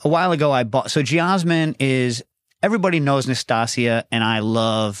 so a while ago I bought, so Geosmin is, everybody knows Nastasia, and I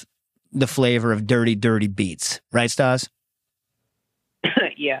love the flavor of dirty, dirty beets. Right, Stas?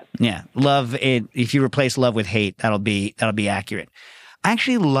 Yeah. Yeah. Love it. If you replace love with hate, that'll be accurate. I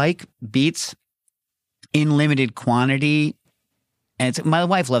actually like beets in limited quantity. And my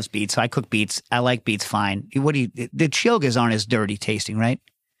wife loves beets, so I cook beets. I like beets fine. The chiogas aren't as dirty tasting, right?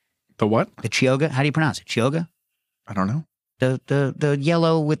 The what? The chioga? How do you pronounce it? Chioga? I don't know. The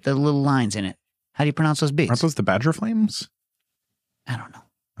yellow with the little lines in it. How do you pronounce those beets? Aren't those the Badger Flames? I don't know.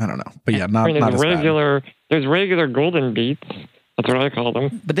 But yeah, not as bad. There's regular golden beets. That's what I call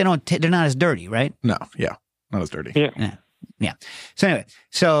them. But they're not as dirty, right? No, yeah. Not as dirty. Yeah. So anyway,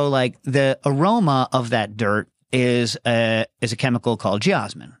 like the aroma of that dirt is a chemical called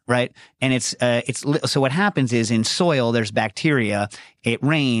geosmin, right? And it's so what happens is in soil there's bacteria. It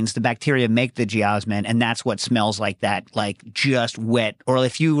rains, the bacteria make the geosmin, and that's what smells like that, like just wet. Or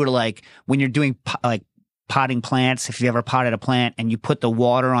if you were like when you're doing potting plants, if you ever potted a plant and you put the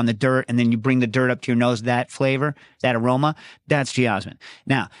water on the dirt and then you bring the dirt up to your nose, that flavor, that aroma, that's geosmin.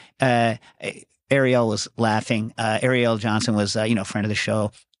 Now, Ariel was laughing. Ariel Johnson was, friend of the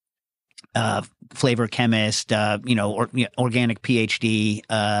show, flavor chemist, organic PhD,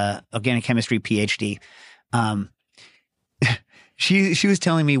 organic chemistry PhD. She was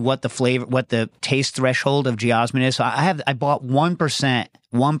telling me what the taste threshold of geosmin is. So I bought 1%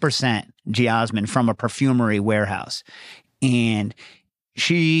 geosmin from a perfumery warehouse, and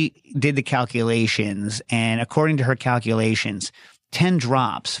she did the calculations, and according to her calculations, 10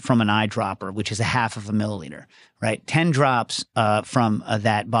 drops from an eyedropper, which is a half of a milliliter, right? 10 drops from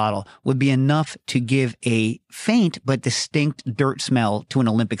that bottle would be enough to give a faint but distinct dirt smell to an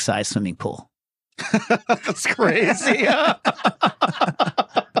Olympic-sized swimming pool. That's crazy.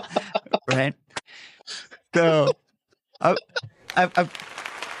 Right? So I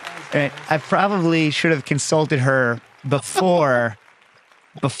probably should have consulted her before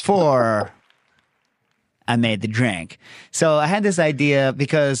I made the drink. So I had this idea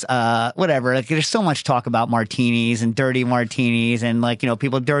because, whatever, like there's so much talk about martinis and dirty martinis and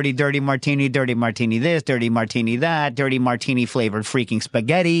people dirty martini this, dirty martini that, dirty martini flavored freaking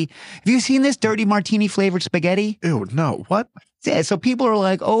spaghetti. Have you seen this dirty martini flavored spaghetti? Ew, no. What? Yeah, so people are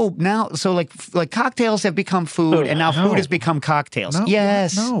like, oh, now, so like cocktails have become food, and now food has become cocktails. No,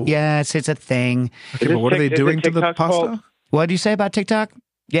 yes, no. Yes, it's a thing. Okay, but what are they doing to the pasta? Fault? What do you say about TikTok?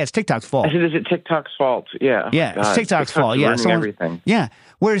 Yeah, it's TikTok's fault. I said, is it TikTok's fault? Yeah. Yeah, it's TikTok's fault. Yeah, everything. Yeah.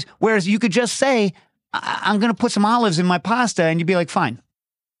 Whereas you could just say, I'm going to put some olives in my pasta, and you'd be like, fine.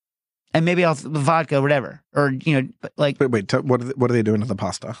 And maybe I'll vodka or whatever. Or, like. Wait, what are they doing to the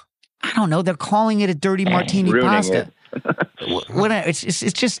pasta? I don't know. They're calling it a dirty martini pasta. Whatever.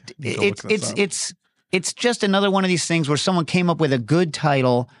 It's just another one of these things where someone came up with a good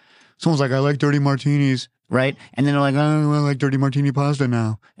title. Someone's like, I like dirty martinis. Right? And then they're like, oh, I like dirty martini pasta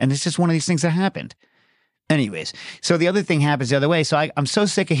now. And it's just one of these things that happened. Anyways, so the other thing happens the other way. So I'm so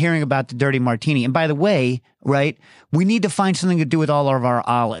sick of hearing about the dirty martini. And by the way, right, we need to find something to do with all of our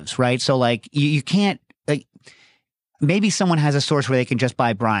olives, right? So like you can't, like, maybe someone has a source where they can just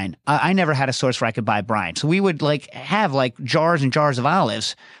buy brine. I never had a source where I could buy brine. So we would have jars and jars of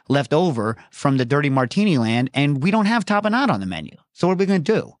olives left over from the dirty martini land, and we don't have tapenade on the menu. So what are we going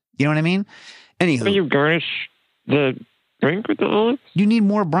to do? You know what I mean? Anywho, Can you garnish the drink with the olives? You need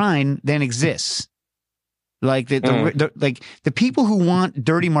more brine than exists. Like the people who want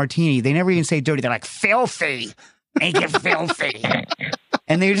dirty martini, they never even say dirty. They're like filthy. Make it filthy.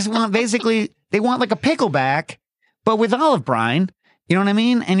 And they just want basically They want like a pickleback, but with olive brine. You know what I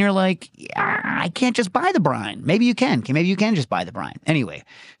mean? And you're like, I can't just buy the brine. Maybe you can. Maybe you can just buy the brine. Anyway,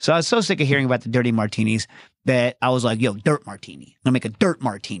 so I was so sick of hearing about the dirty martinis that I was like, yo, dirt martini. I'm going to make a dirt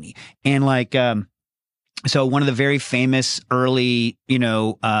martini. And like, so one of the very famous early,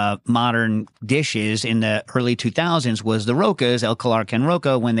 modern dishes in the early 2000s was the Rocas, El Calarcan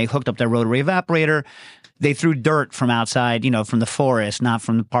Roca, when they hooked up their rotary evaporator. They threw dirt from outside, from the forest, not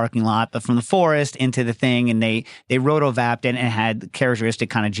from the parking lot, but from the forest into the thing. And they rotovapped it and it had characteristic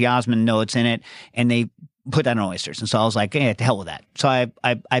kind of geosmin notes in it. And they put that on oysters. And so I was like, to hell with that. So I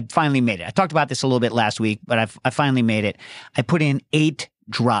finally made it. I talked about this a little bit last week, but I finally made it. I put in 8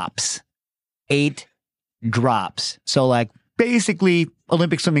 drops. 8 drops. So like basically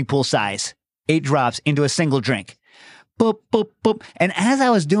Olympic swimming pool size. 8 drops into a single drink. Boop, boop, boop. And as I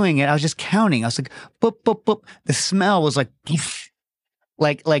was doing it, I was just counting. I was like, boop, boop, boop. The smell was like, poof.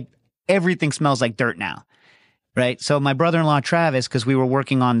 Like everything smells like dirt now. Right. So my brother-in-law, Travis, because we were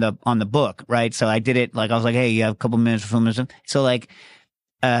working on the book. Right. So I did it like, I was like, hey, you have a couple minutes for filming. So like,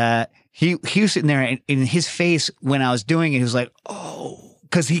 he was sitting there and in his face when I was doing it, he was like, oh,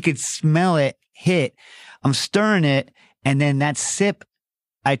 because he could smell it hit. I'm stirring it. And then that sip,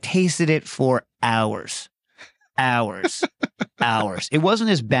 I tasted it for hours. It wasn't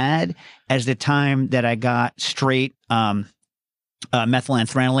as bad as the time that I got straight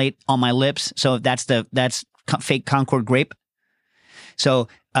methylphenolate on my lips. So that's fake Concord grape. So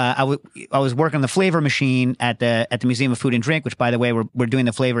I was working the flavor machine at the Museum of Food and Drink, which by the way we're doing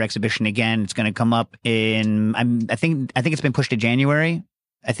the flavor exhibition again. It's going to come up in I think it's been pushed to January.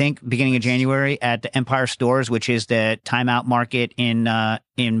 I think beginning of January at the Empire Stores, which is the timeout market in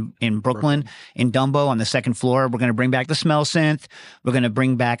Brooklyn, in Dumbo on the second floor. We're going to bring back the smell synth. We're going to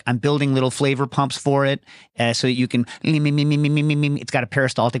bring back, I'm building little flavor pumps for it so that you can, it's got a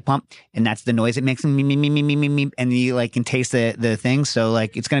peristaltic pump and that's the noise it makes, and you like can taste the thing. So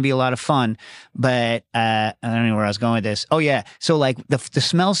like, it's going to be a lot of fun, but I don't know where I was going with this. Oh yeah. So like the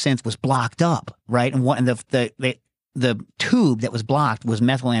smell synth was blocked up, right? And the tube that was blocked was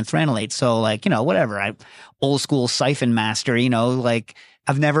methylphenolate. So like, whatever, old school siphon master, like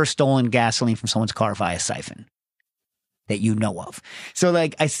I've never stolen gasoline from someone's car via siphon that you know of. So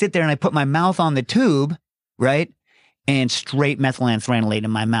like I sit there and I put my mouth on the tube, right? And straight methylphenolate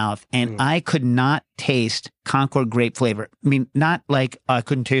in my mouth. And I could not taste Concord grape flavor. I mean, not like I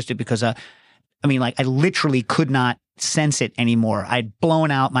couldn't taste it because I literally could not sense it anymore. I'd blown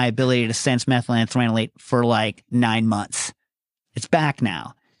out my ability to sense methylphenolate for like 9 months. It's back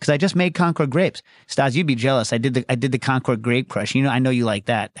now because I just made Concord grapes. Stas, you'd be jealous. I did the Concord grape crush. I know you like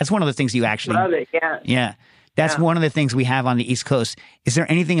that. That's one of the things you actually love it. Yeah. Yeah. That's one of the things we have on the East Coast. Is there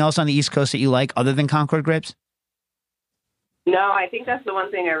anything else on the East Coast that you like other than Concord grapes? No, I think that's the one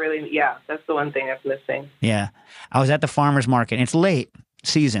thing that's the one thing that's missing. Yeah. I was at the farmer's market and it's late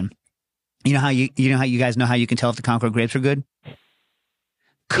season. You know how you guys know how you can tell if the Concord grapes are good?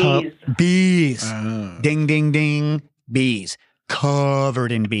 Bees. Ding, ding, ding. Bees.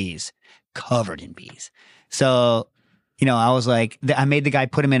 Covered in bees. So, I was like, I made the guy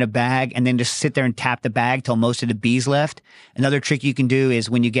put them in a bag and then just sit there and tap the bag till most of the bees left. Another trick you can do is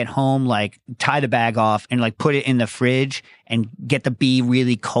when you get home, like tie the bag off and like put it in the fridge and get the bee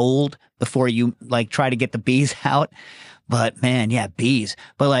really cold before you like try to get the bees out. But man, yeah, bees.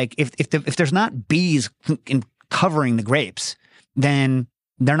 But like, if there's not bees covering the grapes, then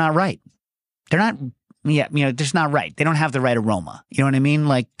they're not right. They're not, they're just not right. They don't have the right aroma. You know what I mean?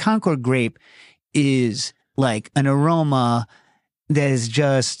 Like Concord grape is like an aroma that is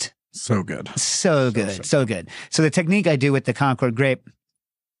just so good, so good. So the technique I do with the Concord grape,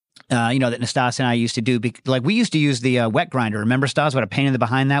 that Nastas and I used to do, like we used to use the wet grinder. Remember, Stas, what a pain in the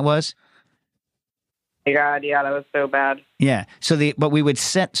behind that was? My God, yeah, that was so bad. Yeah. So the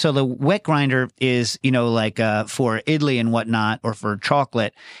wet grinder is, for idli and whatnot, or for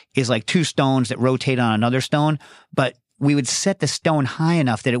chocolate, is like 2 stones that rotate on another stone. But we would set the stone high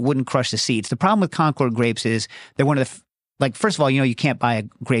enough that it wouldn't crush the seeds. The problem with Concord grapes is they're one of the, first of all, you can't buy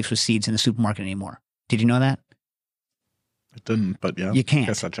grapes with seeds in the supermarket anymore. Did you know that? It didn't, but yeah. You can't. I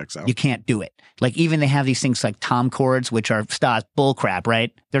guess that checks out. You can't do it. Like even they have these things like Tom Cords, which are Stas bull crap,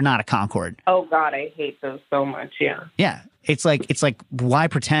 right? They're not a Concord. Oh God, I hate those so much. Yeah. Yeah. It's like why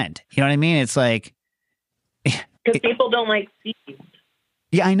pretend? You know what I mean? It's like because people don't like seeds.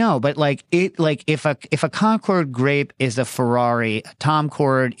 Yeah, I know, but if a Concord grape is a Ferrari, a Tom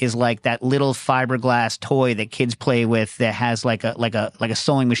Cord is like that little fiberglass toy that kids play with that has like a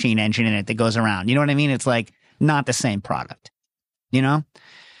sewing machine engine in it that goes around. You know what I mean? It's like not the same product,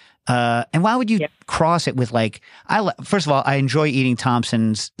 And why would you cross it with like, first of all, I enjoy eating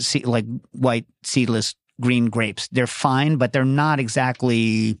Thompson's like white seedless green grapes. They're fine, but they're not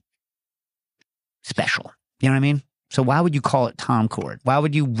exactly special. You know what I mean? So why would you call it Tom Cord? Why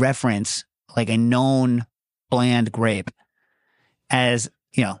would you reference like a known bland grape as,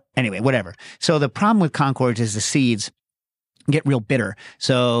 anyway, whatever. So the problem with Concords is the seeds get real bitter.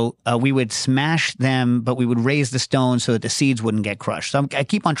 So we would smash them, but we would raise the stones so that the seeds wouldn't get crushed. So I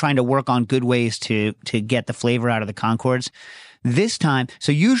keep on trying to work on good ways to get the flavor out of the Concords. This time,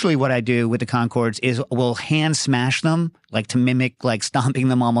 so usually what I do with the Concords is we'll hand smash them, like to mimic like stomping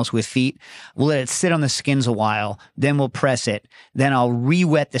them almost with feet. We'll let it sit on the skins a while, then we'll press it. Then I'll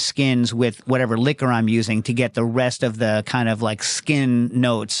re-wet the skins with whatever liquor I'm using to get the rest of the kind of like skin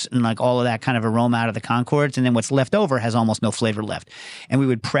notes and like all of that kind of aroma out of the Concords. And then what's left over has almost no flavor left. And we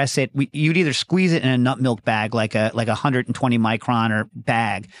would press it. You'd either squeeze it in a nut milk bag, like a 120 micron or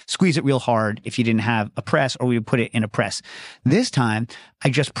bag, squeeze it real hard if you didn't have a press, or we would put it in a press. This time, I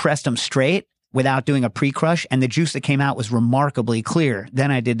just pressed them straight without doing a pre-crush, and the juice that came out was remarkably clear.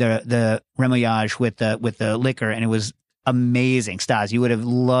 Then I did the remoulage with the liquor, and it was amazing. Stas, you would have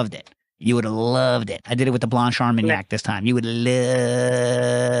loved it. You would have loved it. I did it with the Blanche Armagnac this time. You would have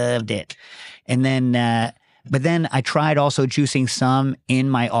loved it. And then, but then I tried also juicing some in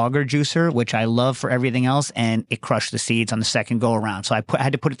my auger juicer, which I love for everything else, and it crushed the seeds on the second go around. So I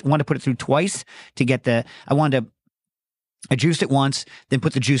wanted to put it through twice to get I juiced it once, then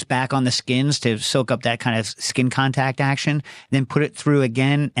put the juice back on the skins to soak up that kind of skin contact action, then put it through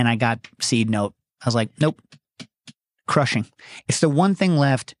again, and I got seed note. I was like, nope, crushing. It's the one thing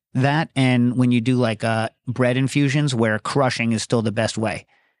left, that and when you do like bread infusions where crushing is still the best way.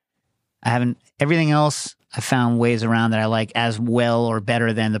 Everything else, I found ways around that I like as well or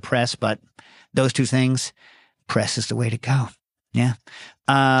better than the press, but those two things, press is the way to go. Yeah.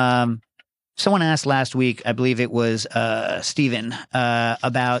 Someone asked last week, I believe it was Steven,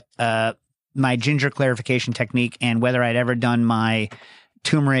 about my ginger clarification technique and whether I'd ever done my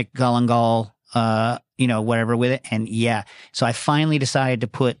turmeric galangal, whatever with it. And yeah, so I finally decided to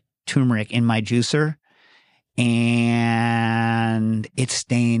put turmeric in my juicer, and it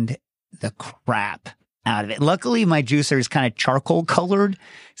stained the crap out of it. Luckily, my juicer is kind of charcoal colored,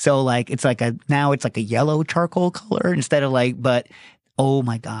 so like it's like a yellow charcoal color instead of like, but. Oh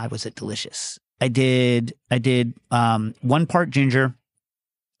my God, was it delicious. I did 1 part ginger,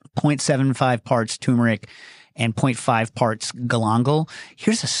 0.75 parts turmeric, and 0.5 parts galangal.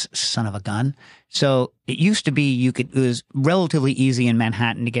 Here's a son of a gun. So it used to be it was relatively easy in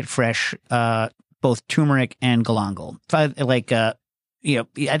Manhattan to get fresh, both turmeric and galangal. I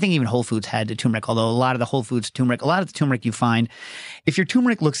think even Whole Foods had the turmeric, although a lot of the turmeric you find, if your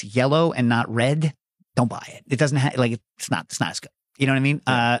turmeric looks yellow and not red, don't buy it. It doesn't have, it's not as good. You know what I mean?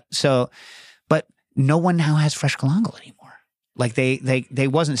 Yeah. But no one now has fresh galangal anymore. Like they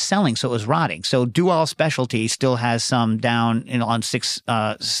wasn't selling, so it was rotting. So Do-All Specialty still has some down on 6th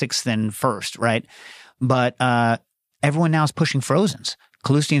and 1st, right? But everyone now is pushing frozens.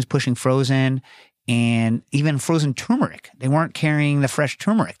 Calustein's pushing frozen, and even frozen turmeric. They weren't carrying the fresh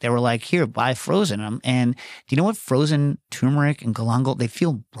turmeric. They were like, here, buy frozen. And do you know what? Frozen turmeric and galangal, they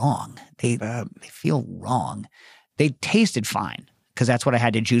feel wrong. They feel wrong. They tasted fine, because that's what I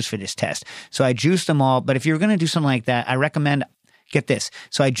had to juice for this test. So I juiced them all. But if you're going to do something like that, I recommend, get this.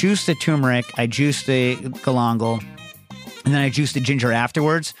 So I juiced the turmeric, I juiced the galangal, and then I juiced the ginger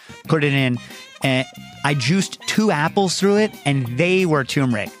afterwards, put it in, and I juiced 2 apples through it, and they were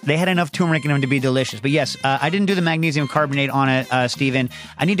turmeric. They had enough turmeric in them to be delicious. But yes, I didn't do the magnesium carbonate on it, Stephen.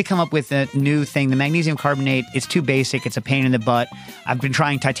 I need to come up with a new thing. The magnesium carbonate is too basic. It's a pain in the butt. I've been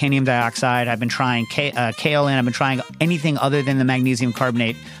trying titanium dioxide. I've been trying kaolin. I've been trying anything other than the magnesium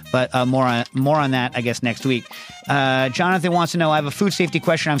carbonate. But more on that, I guess, next week. Jonathan wants to know, I have a food safety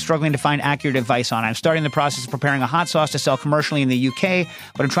question I'm struggling to find accurate advice on. I'm starting the process of preparing a hot sauce to sell commercially in the UK,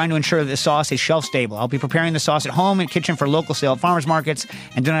 but I'm trying to ensure that the sauce is shelf stable. I'll be preparing the sauce at home and kitchen for local sale at farmers markets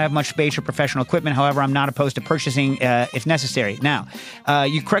and do not have much space or professional equipment. However, I'm not opposed to purchasing if necessary. Now,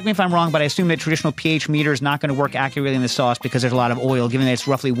 you correct me if I'm wrong, but I assume that traditional pH meter is not going to work accurately in the sauce because there's a lot of oil, given that it's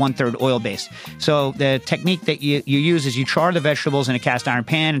roughly 1/3 oil-based. So the technique that you use is you char the vegetables in a cast iron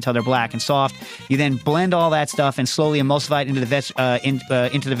pan until they're black and soft. You then blend all that stuff and slowly emulsify it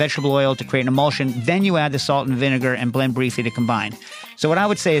into the vegetable oil to create an emulsion. Then you add the salt and vinegar and blend briefly to combine. So what I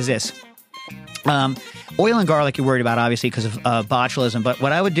would say is this. Oil and garlic you're worried about, obviously, because of botulism. But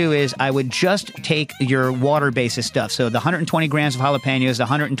what I would do is I would just take your water basis stuff. So the 120 grams of jalapenos, the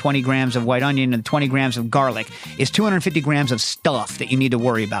 120 grams of white onion, and the 20 grams of garlic is 250 grams of stuff that you need to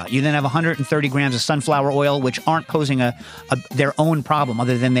worry about. You then have 130 grams of sunflower oil, which aren't posing their own problem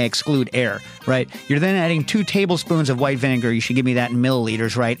other than they exclude air, right? You're then adding 2 tablespoons of white vinegar. You should give me that in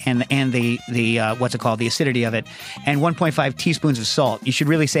milliliters, right? And the what's it called? The acidity of it. And 1.5 teaspoons of salt. You should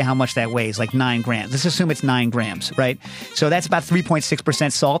really say how much that weighs, like 9 grams. Let's assume it's 9 grams, right? So that's about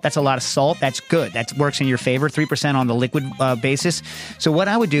 3.6% salt. That's a lot of salt. That's good. That works in your favor, 3% on the liquid basis. So what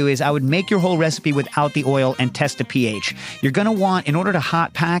I would do is I would make your whole recipe without the oil and test the pH. You're going to want, in order to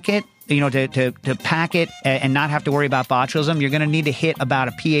hot pack it, to pack it and not have to worry about botulism, you're going to need to hit about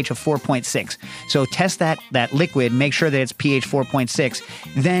a pH of 4.6. So test that liquid, make sure that it's pH 4.6.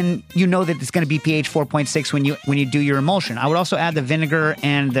 Then you know that it's going to be pH 4.6 when you do your emulsion. I would also add the vinegar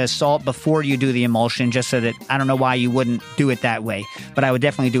and the salt before you do the emulsion, just so that I don't know why you wouldn't do it that way, but I would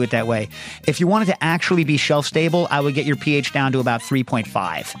definitely do it that way. If you wanted to actually be shelf stable, I would get your pH down to about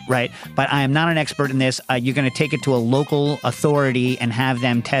 3.5, right? But I am not an expert in this. You're going to take it to a local authority and have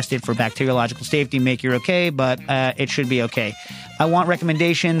them test it for bacteriological safety, make you okay, but it should be okay. I want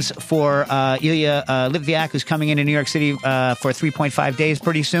recommendations for Ilya Litviak, who's coming into New York City for 3.5 days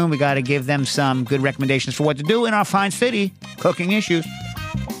pretty soon. We got to give them some good recommendations for what to do in our fine city. Cooking issues.